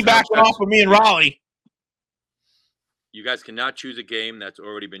ain't piggybacking off of me and Rollie. You guys cannot choose a game that's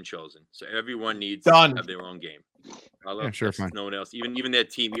already been chosen. So everyone needs to have their own game. Yeah, sure, fine. No one else, even their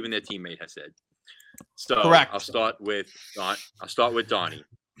teammate has said. So correct. I'll start with Donnie.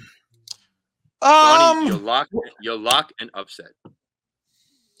 Donnie, your lock and upset.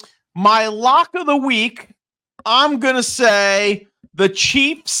 My lock of the week, I'm gonna say the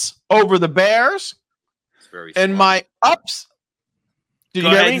Chiefs over the Bears. It's very and smart. my ups. Did you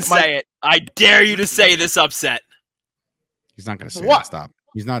hear me? Say it. I dare you to say this upset. He's not gonna say what? That. Stop.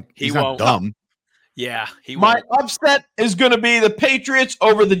 He's not won't. dumb. Yeah, he My won't. upset is gonna be the Patriots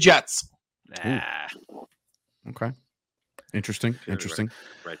over the Jets. Okay. Interesting.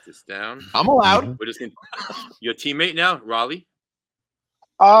 Write this down. I'm allowed. We're just gonna your teammate now, Rollie.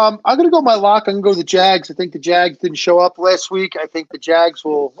 I'm going to go my lock. I'm going to go the Jags. I think the Jags didn't show up last week. I think the Jags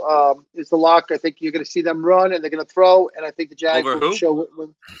will is the lock. I think you're going to see them run and they're going to throw, and I think the Jags will show.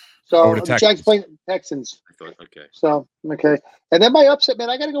 So the Jags playing the Texans. Okay. So okay, and then my upset, man.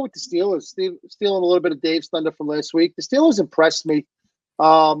 I got to go with the Steelers. Stealing a little bit of Dave's thunder from last week. The Steelers impressed me.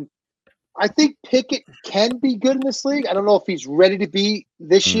 I think Pickett can be good in this league. I don't know if he's ready to be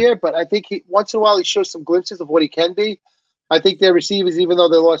this year, but I think once in a while he shows some glimpses of what he can be. I think their receivers, even though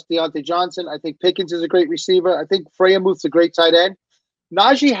they lost Deontay Johnson, I think Pickens is a great receiver. I think Freiermuth's a great tight end.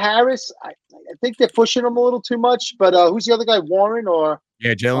 Najee Harris, I think they're pushing him a little too much. But who's the other guy? Warren or?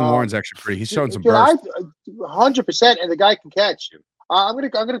 Yeah, Jalen Warren's actually pretty. He's showing some burst. 100%, and the guy can catch. I'm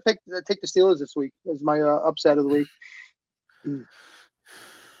gonna take the Steelers this week as my upset of the week.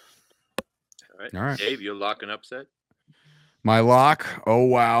 All right. Dave, you're locking upset. My lock, oh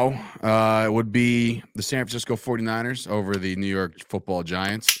wow, it would be the San Francisco 49ers over the New York Football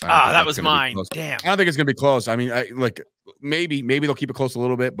Giants. That was mine. Damn. I don't think it's going to be close. I mean, maybe they'll keep it close a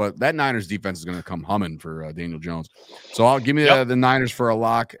little bit, but that Niners defense is going to come humming for Daniel Jones. So I'll give me the Niners for a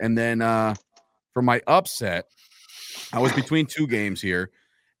lock, and then for my upset, I was between two games here,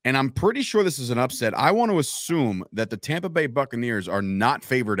 and I'm pretty sure this is an upset. I want to assume that the Tampa Bay Buccaneers are not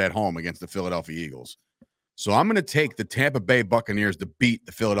favored at home against the Philadelphia Eagles. So I'm going to take the Tampa Bay Buccaneers to beat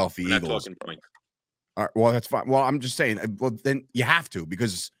the Philadelphia Eagles. All right, well, that's fine. Well, I'm just saying. Well, then you have to,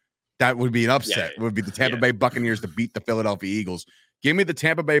 because that would be an upset. It would be the Tampa Bay Buccaneers to beat the Philadelphia Eagles. Give me the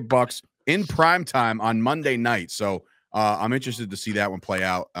Tampa Bay Bucks in prime time on Monday night. So I'm interested to see that one play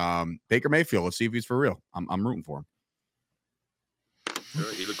out. Baker Mayfield, let's see if he's for real. I'm rooting for him.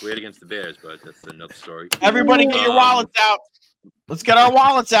 Sure, he looked great against the Bears, but that's another story. Everybody get your wallets out. Let's get our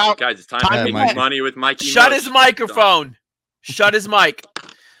wallets out. Guys, it's time to make money with Mikey. Shut his microphone. Shut his mic.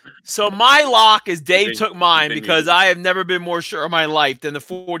 So my lock is Dave took mine because I have never been more sure of my life than the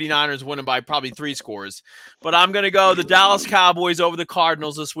 49ers winning by probably 3 scores. But I'm going to go the Dallas Cowboys over the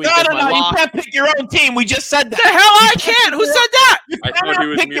Cardinals this week. No. You can't pick your own team. We just said that. The hell I can't. Who said that? I thought he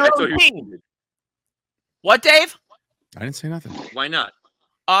was pick your own team. What, Dave? I didn't say nothing. Why not?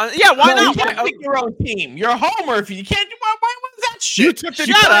 Why not? You can't pick your own team. You're a homer if you can't do. Why was that shit? You took the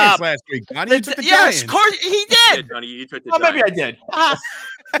Giants last week, Donnie. You took the Giants. Yes, of course he did. Donnie, you took the maybe I did.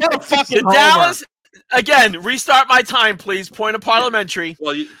 You're a fucking the Dallas again. Restart my time, please. Point of parliamentary.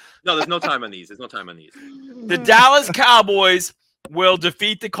 Well, no, there's no time on these. The Dallas Cowboys will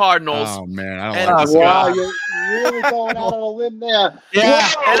defeat the Cardinals. Oh man, I don't like this. Wow, you're really going out on a limb there.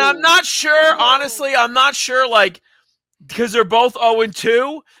 Yeah, and I'm not sure. Honestly, I'm not sure. Because they're both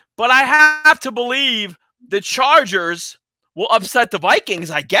 0-2, but I have to believe the Chargers will upset the Vikings.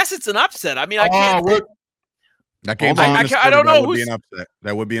 I guess it's an upset. I mean, I can't. That game. I don't know who's.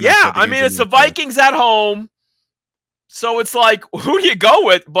 That would be an upset. Yeah, I mean, it's the Vikings at home, so it's like, who do you go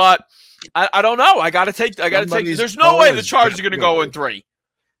with? But I don't know. I got to take. There's no way the Chargers are going to go 0-3.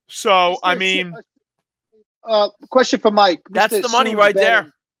 So I mean, question for Mike. That's the money right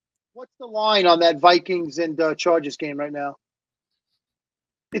there. What's the line on that Vikings and Chargers game right now?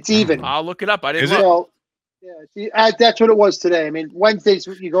 It's even. I'll look it up. I didn't look. Well, yeah, that's what it was today. I mean, Wednesday's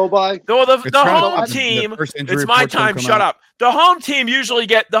what you go by. No, the home team. It's my time. Shut up. The home team usually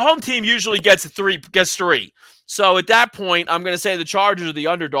gets 3. So at that point, I'm going to say the Chargers are the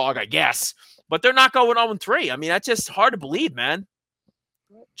underdog, I guess. But they're not going 0-3. I mean, that's just hard to believe, man.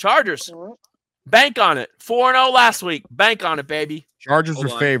 Chargers. Bank on it. 4-0 last week. Bank on it, baby. Chargers are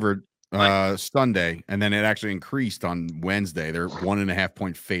favored Sunday, and then it actually increased on Wednesday. They're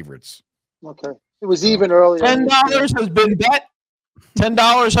 1.5-point favorites. Okay. It was even earlier. $10 has been bet.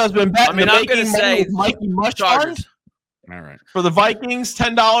 $10 has been bet. I mean, I'm going to say Mikey Mush Chargers. All right. For the Vikings,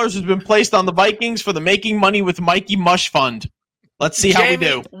 $10 has been placed on the Vikings for the Making Money with Mikey Mush Fund. Let's see how we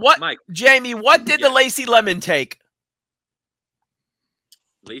do. Jamie, what did the Lacy Lemon take?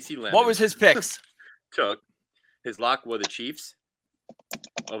 Lacy Lemon. What was his picks? His lock were the Chiefs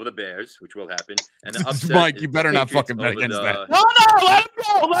over the Bears, which will happen. And the upset Mike, you better not fucking bet against that. No, let him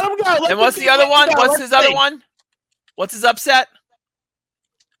go. Let him go. And what's the other one? What's his other one? What's his upset?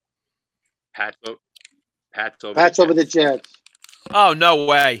 Pats over the Jets. Oh, no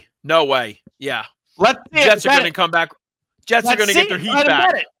way. No way. Yeah. Jets are going to come back. Jets are going to get their heat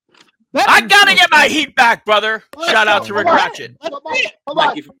back. I got to get my heat back, brother. Shout out to Rick Ratchet. Hold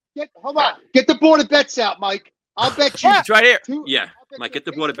on. Get the board of bets out, Mike. I'll bet you. It's right here. Mike, get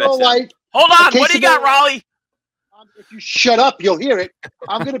the board of bets out. Hold on. What do you got, Rollie? If you shut up, you'll hear it.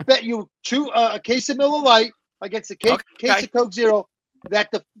 I'm going to bet you a case of Miller Lite against a case of Coke Zero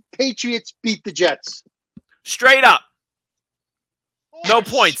that the Patriots beat the Jets. Straight up. No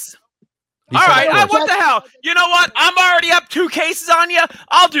points. All right. What the hell? You know what? I'm already up 2 cases on you.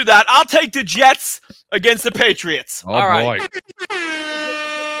 I'll do that. I'll take the Jets against the Patriots. Oh, all right.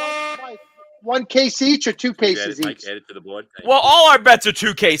 Boy. 1 case each or 2 cases each? Mike, add it to the board. Well, all our bets are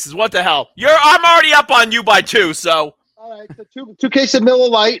 2 cases. What the hell? I'm already up on you by 2, so. All right. So 2 cases of Miller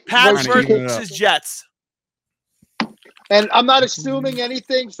Lite. Pats versus Jets. And I'm not assuming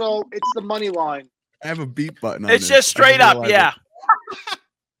anything, so it's the money line. I have a beat button on It's just straight up, yeah.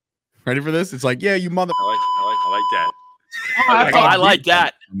 Ready for this? It's like, yeah, you mother. I like that. I like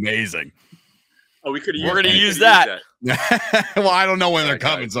that. Amazing. Oh, we're going to use that. Well, I don't know when they're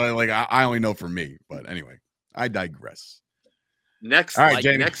coming, so I only know for me. But anyway, I digress. Next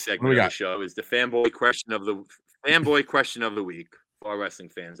segment of the show is the fanboy question of the week for our wrestling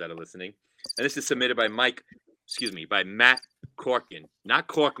fans that are listening, and this is submitted by Matt Corkin, not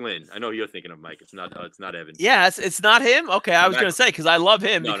Corkland. I know you're thinking of Mike. It's not Evan. Yeah, it's not him. Okay, I was going to say because I love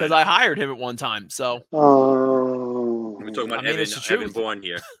him because I hired him at one time. So we're talking about Evan Bourne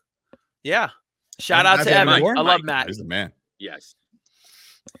here. Yeah, shout out to Evan. I love Matt. He's the man. Yes,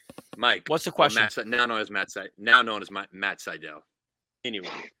 Mike. What's the question? Now known as Matt Seidel. Anyway,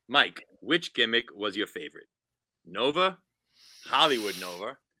 Mike, which gimmick was your favorite? Nova, Hollywood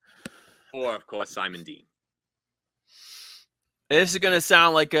Nova, or of course Simon Dean? This is going to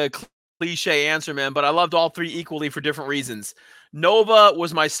sound like a cliche answer, man, but I loved all 3 equally for different reasons. Nova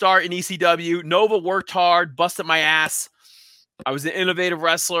was my start in ECW. Nova worked hard, busted my ass. I was an innovative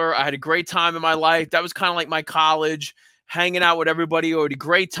wrestler. I had a great time in my life. That was kind of like my college, hanging out with everybody. I had a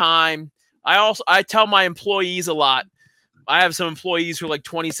great time. I tell my employees a lot. I have some employees who are like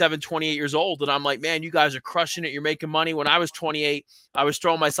 27, 28 years old, and I'm like, man, you guys are crushing it. You're making money. When I was 28, I was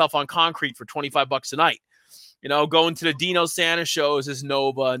throwing myself on concrete for $25 a night. You know, going to the Dino Santa shows as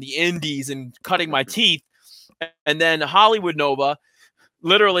Nova and the Indies and cutting my teeth. And then Hollywood Nova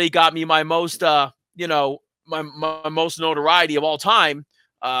literally got me my most, my most notoriety of all time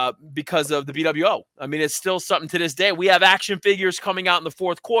because of the BWO. I mean, it's still something to this day. We have action figures coming out in the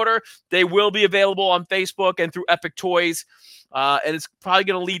 4th quarter. They will be available on Facebook and through Epic Toys. And it's probably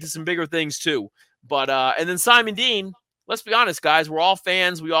going to lead to some bigger things too. But, and then Simon Dean, let's be honest, guys, we're all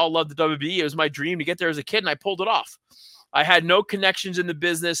fans. We all love the WWE. It was my dream to get there as a kid, and I pulled it off. I had no connections in the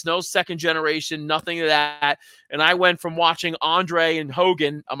business, no second generation, nothing of that. And I went from watching Andre and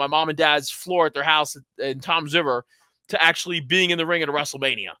Hogan on my mom and dad's floor at their house in Tom's River to actually being in the ring at a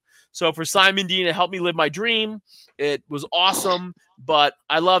WrestleMania. So for Simon Dean, it helped me live my dream. It was awesome, but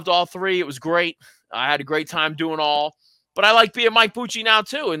I loved all 3. It was great. I had a great time doing all. But I like being Mike Bucci now,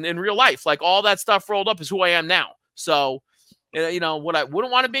 too, in real life. Like, all that stuff rolled up is who I am now. So, what I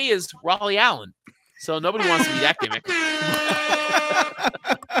wouldn't want to be is Rollie Allen. So nobody wants to be that gimmick.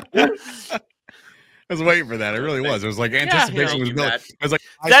 I was waiting for that. It really was. It was like anticipation was building. I was like,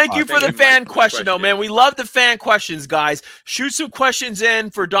 thank you for the fan question, though, man. We love the fan questions, guys. Shoot some questions in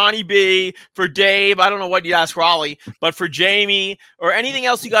for Donnie B, for Dave. I don't know what you asked Rollie, but for Jamie or anything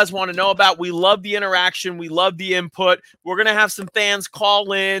else you guys want to know about. We love the interaction. We love the input. We're going to have some fans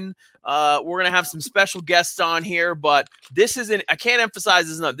call in. We're going to have some special guests on here, but this is I can't emphasize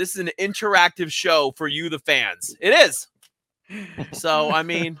this enough. This is an interactive show for you, the fans. It is. So, I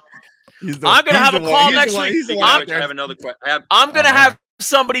mean, I'm going to have a call next week. I'm going to have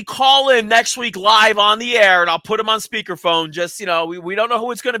somebody call in next week live on the air, and I'll put them on speakerphone. Just, we don't know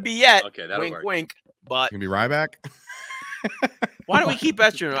who it's going to be yet. Okay, that'll wink, work. Wink. But Can be Ryback? Why do we keep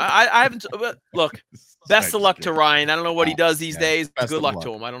Betcher? I haven't. Look, best of luck to Ryan. I don't know what he does these days. Good luck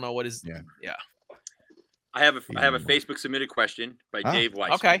to him. I don't know what his. Yeah. I have a Facebook submitted question by Dave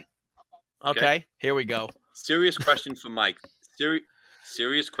Weiss. Okay. Here we go. Serious question for Mike.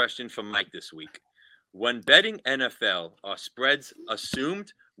 Serious question for Mike this week. When betting NFL, are spreads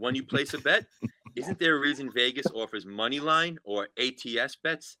assumed when you place a bet? Isn't there a reason Vegas offers money line or ATS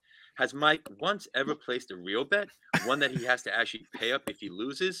bets? Has Mike once ever placed a real bet, one that he has to actually pay up if he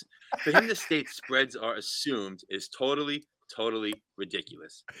loses? For him to state spreads are assumed is totally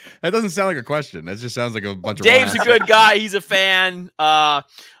ridiculous. That doesn't sound like a question. That just sounds like a bunch of Dave's a good guy. He's a fan. I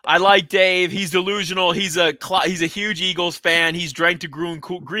like Dave. He's delusional. He's a huge Eagles fan. He's drank the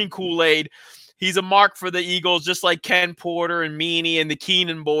green Kool-Aid. He's a mark for the Eagles, just like Ken Porter and Meanie and the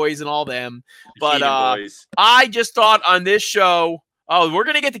Keenan boys and all them. But I just thought on this show, we're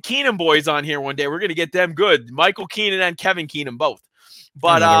going to get the Keenan boys on here one day. We're going to get them good. Michael Keenan and Kevin Keenan both.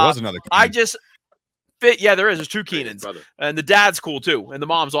 But there was another Keenan. There is. There's two Keenans. And the dad's cool too. And the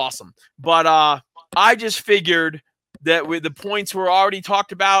mom's awesome. But I just figured that with the points were already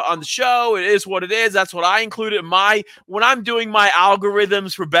talked about on the show, it is what it is. That's what I included in when I'm doing my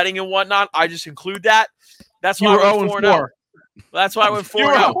algorithms for betting and whatnot, I just include that. That's why I went 4-0. That's why I went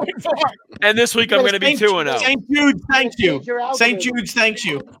 4-0. And this week I'm going to be 2-0. St. Jude, thank you. St. Jude's, thanks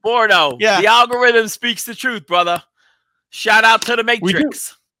you. 4-0. Yeah. The algorithm speaks the truth, brother. Shout out to the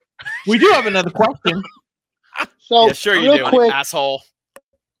Matrix. We do have another question. So, yeah, sure you do, quick, asshole.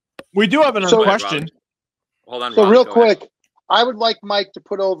 We do have another question. Hold on. So Ron, real quick, ahead. I would like Mike to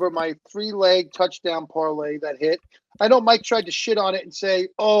put over my 3-leg touchdown parlay that hit. I know Mike tried to shit on it and say,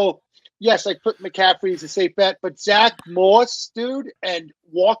 "Oh, yes, I put McCaffrey as a safe bet," but Zach Moss, dude, and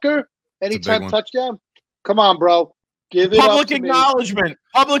Walker, anytime touchdown. Come on, bro. Give it Public acknowledgement.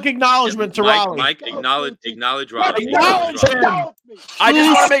 Public acknowledgement to Rollie. Mike, acknowledge Rollie. Acknowledge him. I just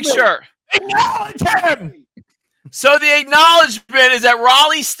want to make sure. Acknowledge him. So the acknowledgement is that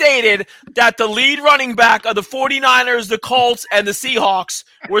Rollie stated that the lead running back of the 49ers, the Colts, and the Seahawks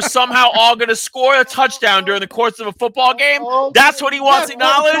were somehow all going to score a touchdown during the course of a football game. That's what he wants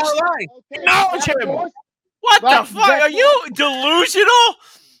acknowledged? Acknowledge him. What the fuck? Are you delusional?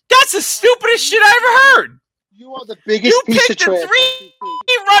 That's the stupidest shit I ever heard. You are the biggest piece of trash. You picked the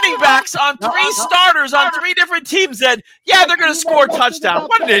 3 running backs on 3 starters on 3 different teams. Said, yeah, they're going to score a touchdown.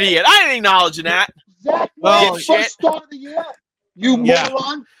 What an idiot. I ain't acknowledging that. Zach Moore, first start of the year. You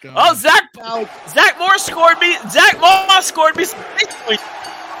moron. Oh, Zach Moore scored me. Zach Moore scored me.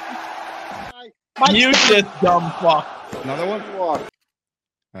 You this dumb fuck. Another one? All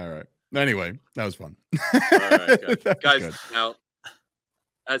right. Anyway, that was fun. All right, guys. Good. Now,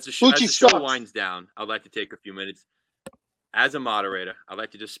 as the show winds down, I'd like to take a few minutes. As a moderator, I'd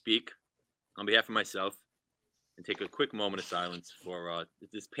like to just speak on behalf of myself and take a quick moment of silence for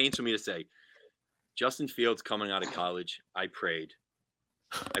this pains for me to say. Justin Fields coming out of college, I prayed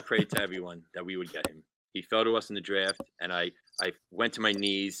to everyone that we would get him. He fell to us in the draft, and I went to my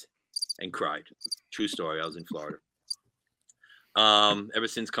knees and cried. True story. I was in Florida. Ever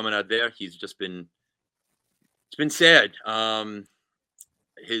since coming out there, it's been sad.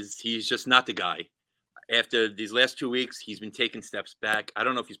 He's just not the guy. After these last 2 weeks, he's been taking steps back. I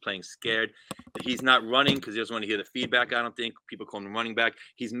don't know if he's playing scared. He's not running because he doesn't want to hear the feedback. I don't think people call him running back.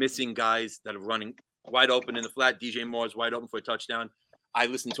 He's missing guys that are running wide open in the flat. DJ Moore is wide open for a touchdown. I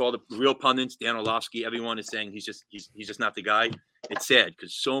listened to all the real pundits, Dan Orlovsky. Everyone is saying he's just not the guy. It's sad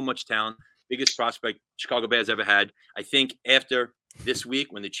because so much talent, biggest prospect Chicago Bears ever had. I think after this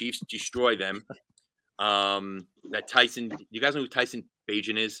week when the Chiefs destroy them, that Tyson. You guys know who Tyson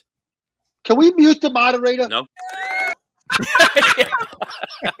Bagent is? Can we mute the moderator? No.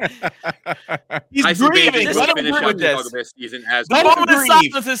 He's grieving. Let him finish with this. Season as The moment of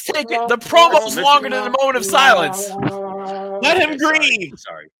silence is taken. The promo is longer than the moment of silence. Let him grieve.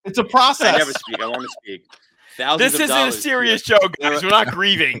 Sorry. It's a process. I never speak. I want to speak. This isn't a serious show, guys. We're not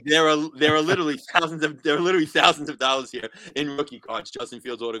grieving. There are literally thousands of dollars here in rookie cards. Justin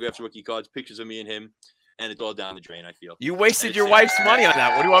Fields autographs, rookie cards, pictures of me and him. And it's all down the drain, I feel. You wasted your wife's money on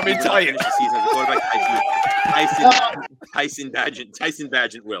that. What do you want me to tell you? Tyson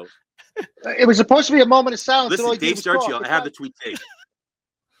Bagent will. It was supposed to be a moment of silence. Listen, Dave Sturchio, I have the tweet tape.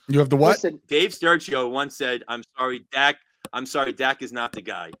 You have the what? Listen. Dave Sturchio once said, I'm sorry, Dak is not the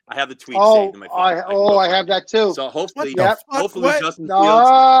guy. I have the tweet saved in my phone. I have that too. So hopefully Justin Fields.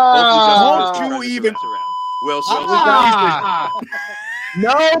 Don't you even. Will.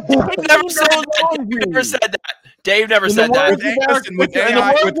 No, Dave never said that. Dave never said that. With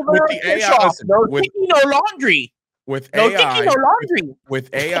AI, no laundry. With No AI, thinking, no laundry.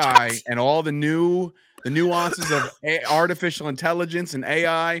 with AI and all the nuances of artificial intelligence and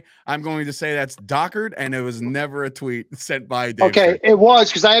AI, I'm going to say that's doctored, and it was never a tweet sent by Dave. Okay, it was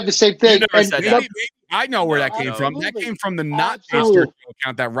because I have the same thing. I know where that came from. That came from the not Sturchio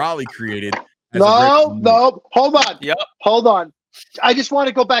account that Rollie created. No, hold on. Yep. Hold on. I just want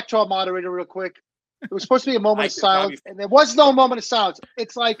to go back to our moderator real quick. It was supposed to be a moment I of could silence, probably- and there was no moment of silence.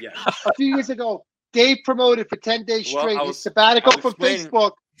 It's like Yeah. a few years ago, Dave promoted for 10 days Well, straight I his was sabbatical from explaining-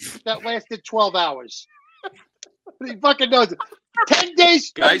 Facebook that lasted 12 hours. He fucking knows it. 10 days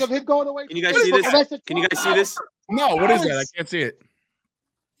straight Guys, of him going away. can you from guys see Facebook this? lasted Can you 12 guys see this? No, what is that? I hours. can't see it.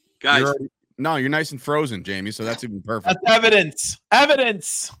 Guys, You're nice and frozen, Jamie. So that's even perfect. That's evidence.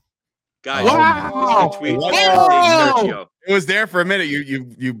 Evidence. guys, Wow. this is a tweet from Wow. Dave Sturchio. It was there for a minute.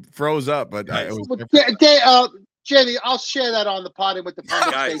 You froze up, but it was Well, there Jenny, I'll share that on the pod and with the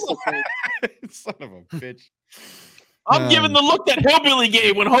public Guys. Facebook page. Son of a bitch. I'm giving the look that Hillbilly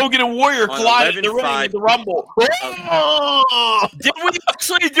gave when Hogan and Warrior On collided in the ring 11-5. in the Rumble. Did we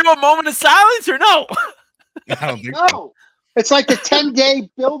actually do a moment of silence or no? I don't think so. No. It's like the 10-day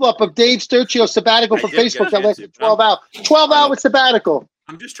buildup of Dave Sturchio's sabbatical from I did get Facebook a that chance lasted to. 12 hours. 12-hour sabbatical.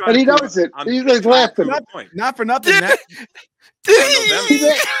 I'm just trying And to he prove- knows it. I'm He's just like trying to prove laughing. a point. Not for nothing. That, He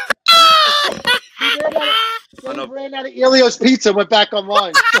ran, On Dave a- ran out of Elio's Pizza and went back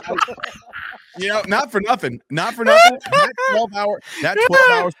online. not for nothing. Not for nothing. That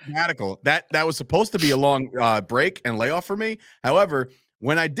 12-hour sabbatical. That was supposed to be a long break and layoff for me. However,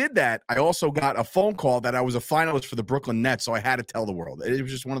 when I did that, I also got a phone call that I was a finalist for the Brooklyn Nets, so I had to tell the world. It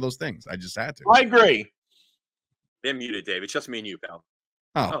was just one of those things. I just had to. I agree. They're muted, Dave. It's just me and you, pal.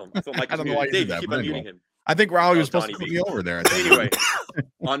 Oh, Oh, I thought Mike I was don't know why muted. you Dave, did you that, keep but on anyway. muting him. I think Rollie Oh, was supposed to Donnie put B. me over there. I think. Anyway,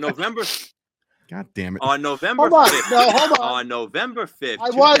 on November God damn it. on November Hold on. 5th, No, hold on. on November 5th, I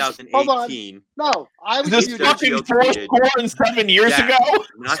was- hold on. 2018, No, I was This Mr. muted. fucking Sturchio fourth tweeted quarter 7 years that- ago.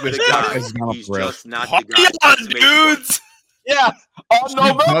 not This the guy guy. is not He's for real. just not the Party guy. on, Let's make the point. dudes. Yeah, on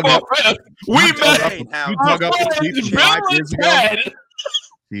November dug up- 5th, we You dug met up- Saying how- you dug up the Before tweet his from 5 villain's years ago. head,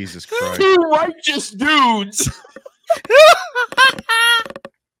 Jesus Christ. two righteous dudes.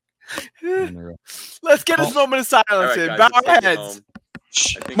 Unreal. Let's get this moment of silence All right, in. guys, Bow let's our take it heads. home.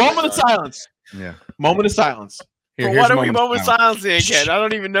 I think Moment we're of done. silence. Yeah. Moment of silence. Here, But here's what a are we of moment of silence. silence again? I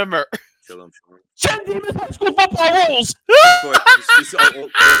don't even remember. Till I'm sorry. Send Demon High School football rules. There's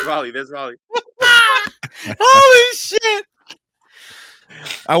Rollie. There's Rollie. Holy shit!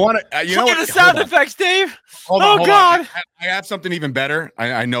 I want to. You know Play what? the sound Hold on. effects, Dave. Hold Oh, on, hold God. on. I have something even better.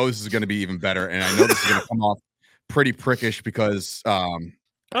 I know this is going to be even better, and I know this is going to come off pretty prickish because, you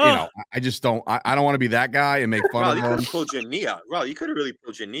know, I just don't. I don't want to be that guy and make fun Rollie, of you could him. have pulled your knee out. Rollie, you could have really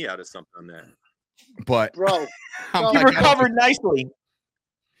pulled your knee out of something on there. But Bro, I'm He like, recovered nicely.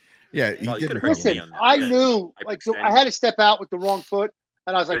 yeah, he Well, you did. could've hurt listen, me on that. I Yeah. knew, I like, understand. I had to step out with the wrong foot,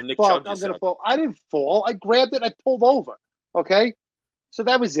 and I was like, Could've Nick fuck, Chubbed I'm going to yourself. fall. I didn't fall. I grabbed it. I pulled over. Okay? So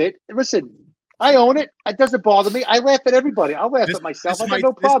that was it. Listen, I own it. It doesn't bother me. I laugh at everybody. I'll laugh at myself. I got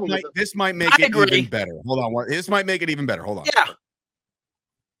no problem with it. This might make I it agree. even better. Hold on. This might make it even better. Hold on. Yeah.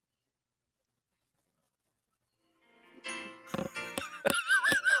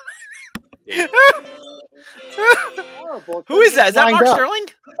 Yeah. Horrible. Who is that? Is that Lined Mark up. Sterling?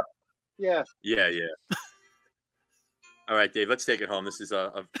 Yeah. Yeah. All right, Dave. Let's take it home. This is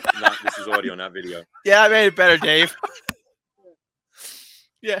this is audio, not video. Yeah, I made it better, Dave.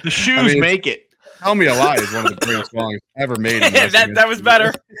 Yeah. The shoes I mean, make it. Tell Me a Lie is one of the greatest songs ever made. in that was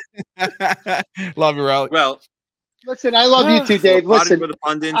better. Love you, Raleigh. Well, Listen, I love you too, Dave. applauding Listen, for the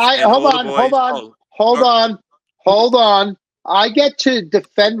pundits I and hold all the on, boys. hold on, Oh, hold on. I get to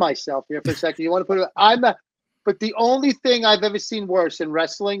defend myself here for a second. You want to put it? But the only thing I've ever seen worse in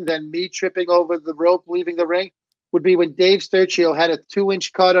wrestling than me tripping over the rope leaving the ring would be when Dave Sturchio had a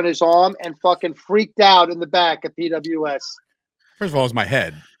 2-inch cut on his arm and fucking freaked out in the back at PWS. First of all, it was my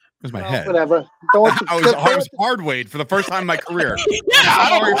head. It was my head. Whatever. I was hard weighed for the first time in my career.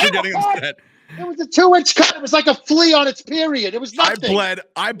 I'm sorry for getting upset. It was a 2-inch cut. It was like a flea on its period. It was nothing.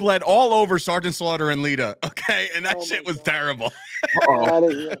 I bled all over Sergeant Slaughter and Lita. Okay, and that Oh, shit my was God. terrible.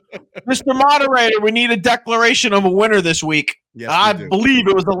 Outta here. Mr. Moderator, we need a declaration of a winner this week. Yes, I we do. believe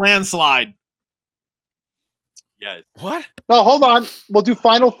it was a landslide. yeah. What? No, hold on. We'll do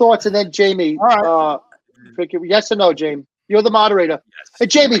final thoughts and then Jamie. All right. Pick your, yes or no, Jamie? You're the moderator. Yes. Hey,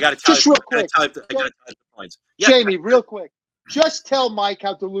 Jamie, I gotta tell just you, real I gotta quick. tell you- I gotta tell you the points. Yes, Jamie, real quick. Just tell Mike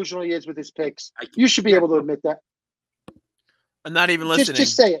how delusional he is with his picks. You should be able to admit that. I'm not even listening.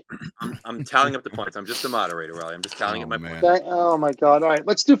 Just say it. I'm tallying up the points. I'm just the moderator, Rollie. I'm just tallying up my man. points. Oh my God! All right,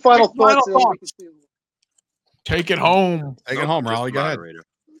 let's do final Final thoughts. and then we thoughts. can see- Take it home. Take No, it home, just Raleigh. the Go ahead. moderator.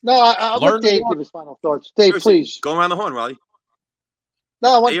 No, I'll Learn let Dave more. give his final thoughts. Dave, Seriously, please. Go around the horn, Rollie.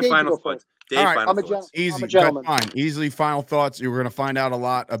 No, I want Say your Dave to final go thoughts. first. Dave, All right, final I'm a thoughts. I'm Easy, a gentleman. fine. Easily final thoughts. You're going to find out a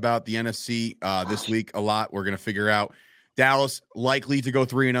lot about the NFC this week. A lot. We're going to figure out Dallas likely to go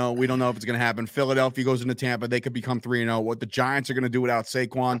 3-0. We don't know if it's going to happen. Philadelphia goes into Tampa. They could become 3-0. What the Giants are going to do without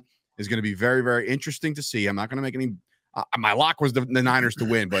Saquon is going to be very, very interesting to see. I'm not going to make any My lock was the Niners to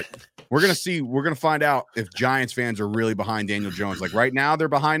win, but we're going to see. We're going to find out if Giants fans are really behind Daniel Jones. Like right now, they're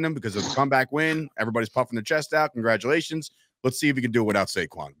behind him because of the comeback win. Everybody's puffing their chest out. Congratulations. Let's see if we can do it without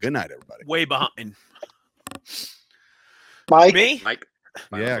Saquon. Good night, everybody. Way behind. Mike? Me? Mike.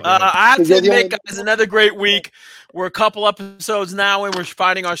 Yeah. I have to admit, guys, another great week. We're a couple episodes now, and we're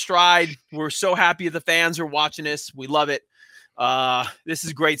finding our stride. We're so happy the fans are watching this. We love it. This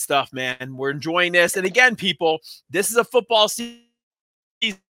is great stuff, man. We're enjoying this. And again, people, this is a football season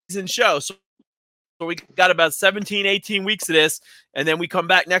show. So we got about 17, 18 weeks of this, and then we come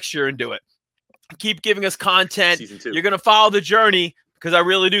back next year and do it. Keep giving us content. You're going to follow the journey because I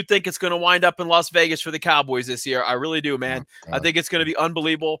really do think it's going to wind up in Las Vegas for the Cowboys this year. I really do, man. I think it's going to be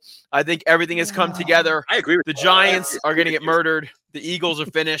unbelievable. I think everything has come together. I agree with the Giants are going to get murdered. The Eagles are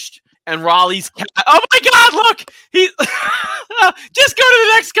finished. And Raleigh's cat. Oh, my God, look. He just go to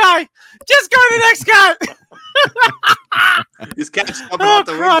the next guy. Just go to the next guy. This cat's jumping out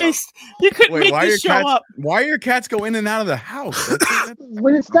the Christ. window. You couldn't make this show up. Why are your cats go in and out of the house?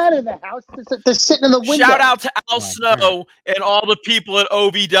 When it's not in the house, they're sitting in the window. Shout out to Al Snow and all the people at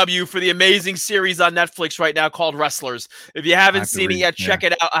OVW for the amazing series on Netflix right now called Wrestlers. If you haven't seen it yet, check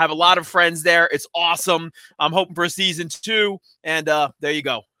it out. I have a lot of friends there. It's awesome. I'm hoping for season 2. And there you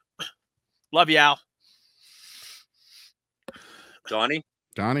go. Love you, Al. Donnie,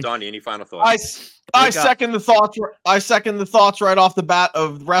 any final I thoughts? second the thoughts. I second the thoughts right off the bat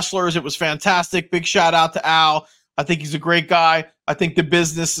of Wrestlers. It was fantastic. Big shout out to Al. I think he's a great guy. I think the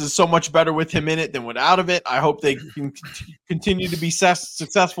business is so much better with him in it than without of it. I hope they can continue to be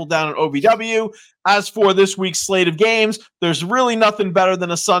successful down at OVW. As for this week's slate of games, there's really nothing better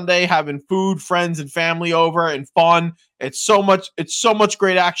than a Sunday having food, friends, and family over and fun. It's so much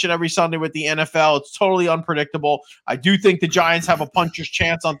great action every Sunday with the NFL. It's totally unpredictable. I do think the Giants have a puncher's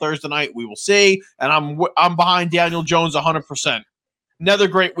chance on Thursday night. We will see. And I'm behind Daniel Jones 100%. Another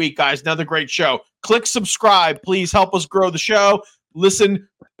great week, guys. Another great show. Click subscribe. Please help us grow the show. Listen,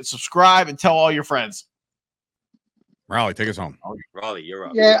 subscribe, and tell all your friends. Raleigh, take us home. Raleigh, you're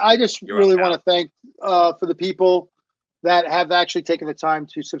up. Yeah, I just really want to thank for the people that have actually taken the time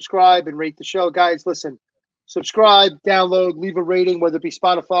to subscribe and rate the show. Guys, listen, subscribe, download, leave a rating, whether it be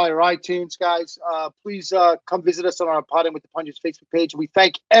Spotify or iTunes, guys. Please come visit us on our Potting with the Pundits Facebook page. We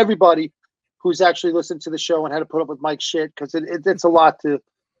thank everybody who's actually listened to the show and had to put up with Mike's shit because it's a lot to,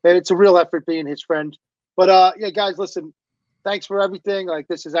 and it's a real effort being his friend. But yeah, guys, listen, thanks for everything. Like,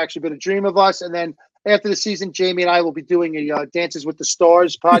 this has actually been a dream of us. And then after the season, Jamie and I will be doing a Dances with the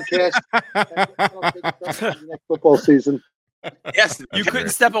Stars podcast next football season. Yes, you couldn't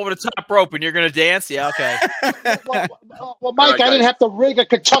step over the top rope and you're going to dance? Yeah, okay. Well, Mike, right, I didn't have to rig a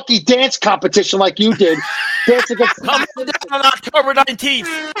Kentucky dance competition like you did. Dance against Come down on October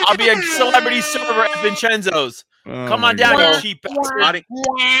 19th. I'll be a celebrity server at Vincenzo's. Come on down, you cheap bastard.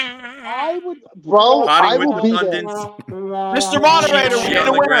 I would, bro. I will be there. Mr. Moderator, we need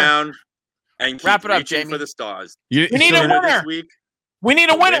a winner. And wrap it up, Jamie. For the stars. We need a winner this week. We need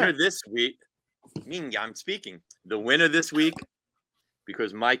a winner this week. I'm speaking. The winner this week,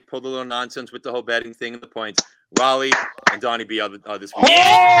 because Mike pulled a little nonsense with the whole betting thing and the points. Raleigh and Donnie B are this week.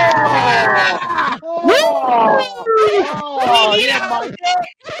 Yeah!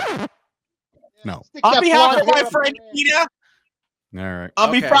 No. On behalf of my friend Ida. All right.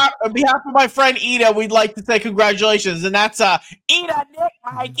 On behalf of my friend Ida, we'd like to say congratulations, and that's Ida Nick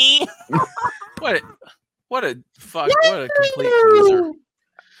Mikey. What a complete loser.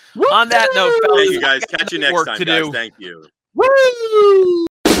 On that note, fellas, thank you guys. Catch you next time, guys. Thank you. Woo!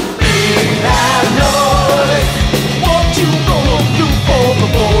 What you gonna do for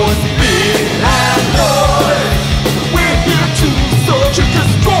the boys? Big loud noise. We're here to search and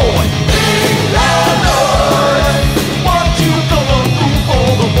destroy. Big loud noise. What you gonna do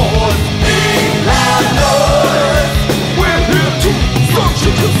for the boys? Big loud noise. We're here to search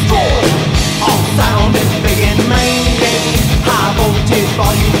and destroy. All sound is big and main. High voltage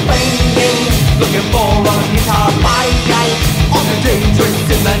volume banging. Looking for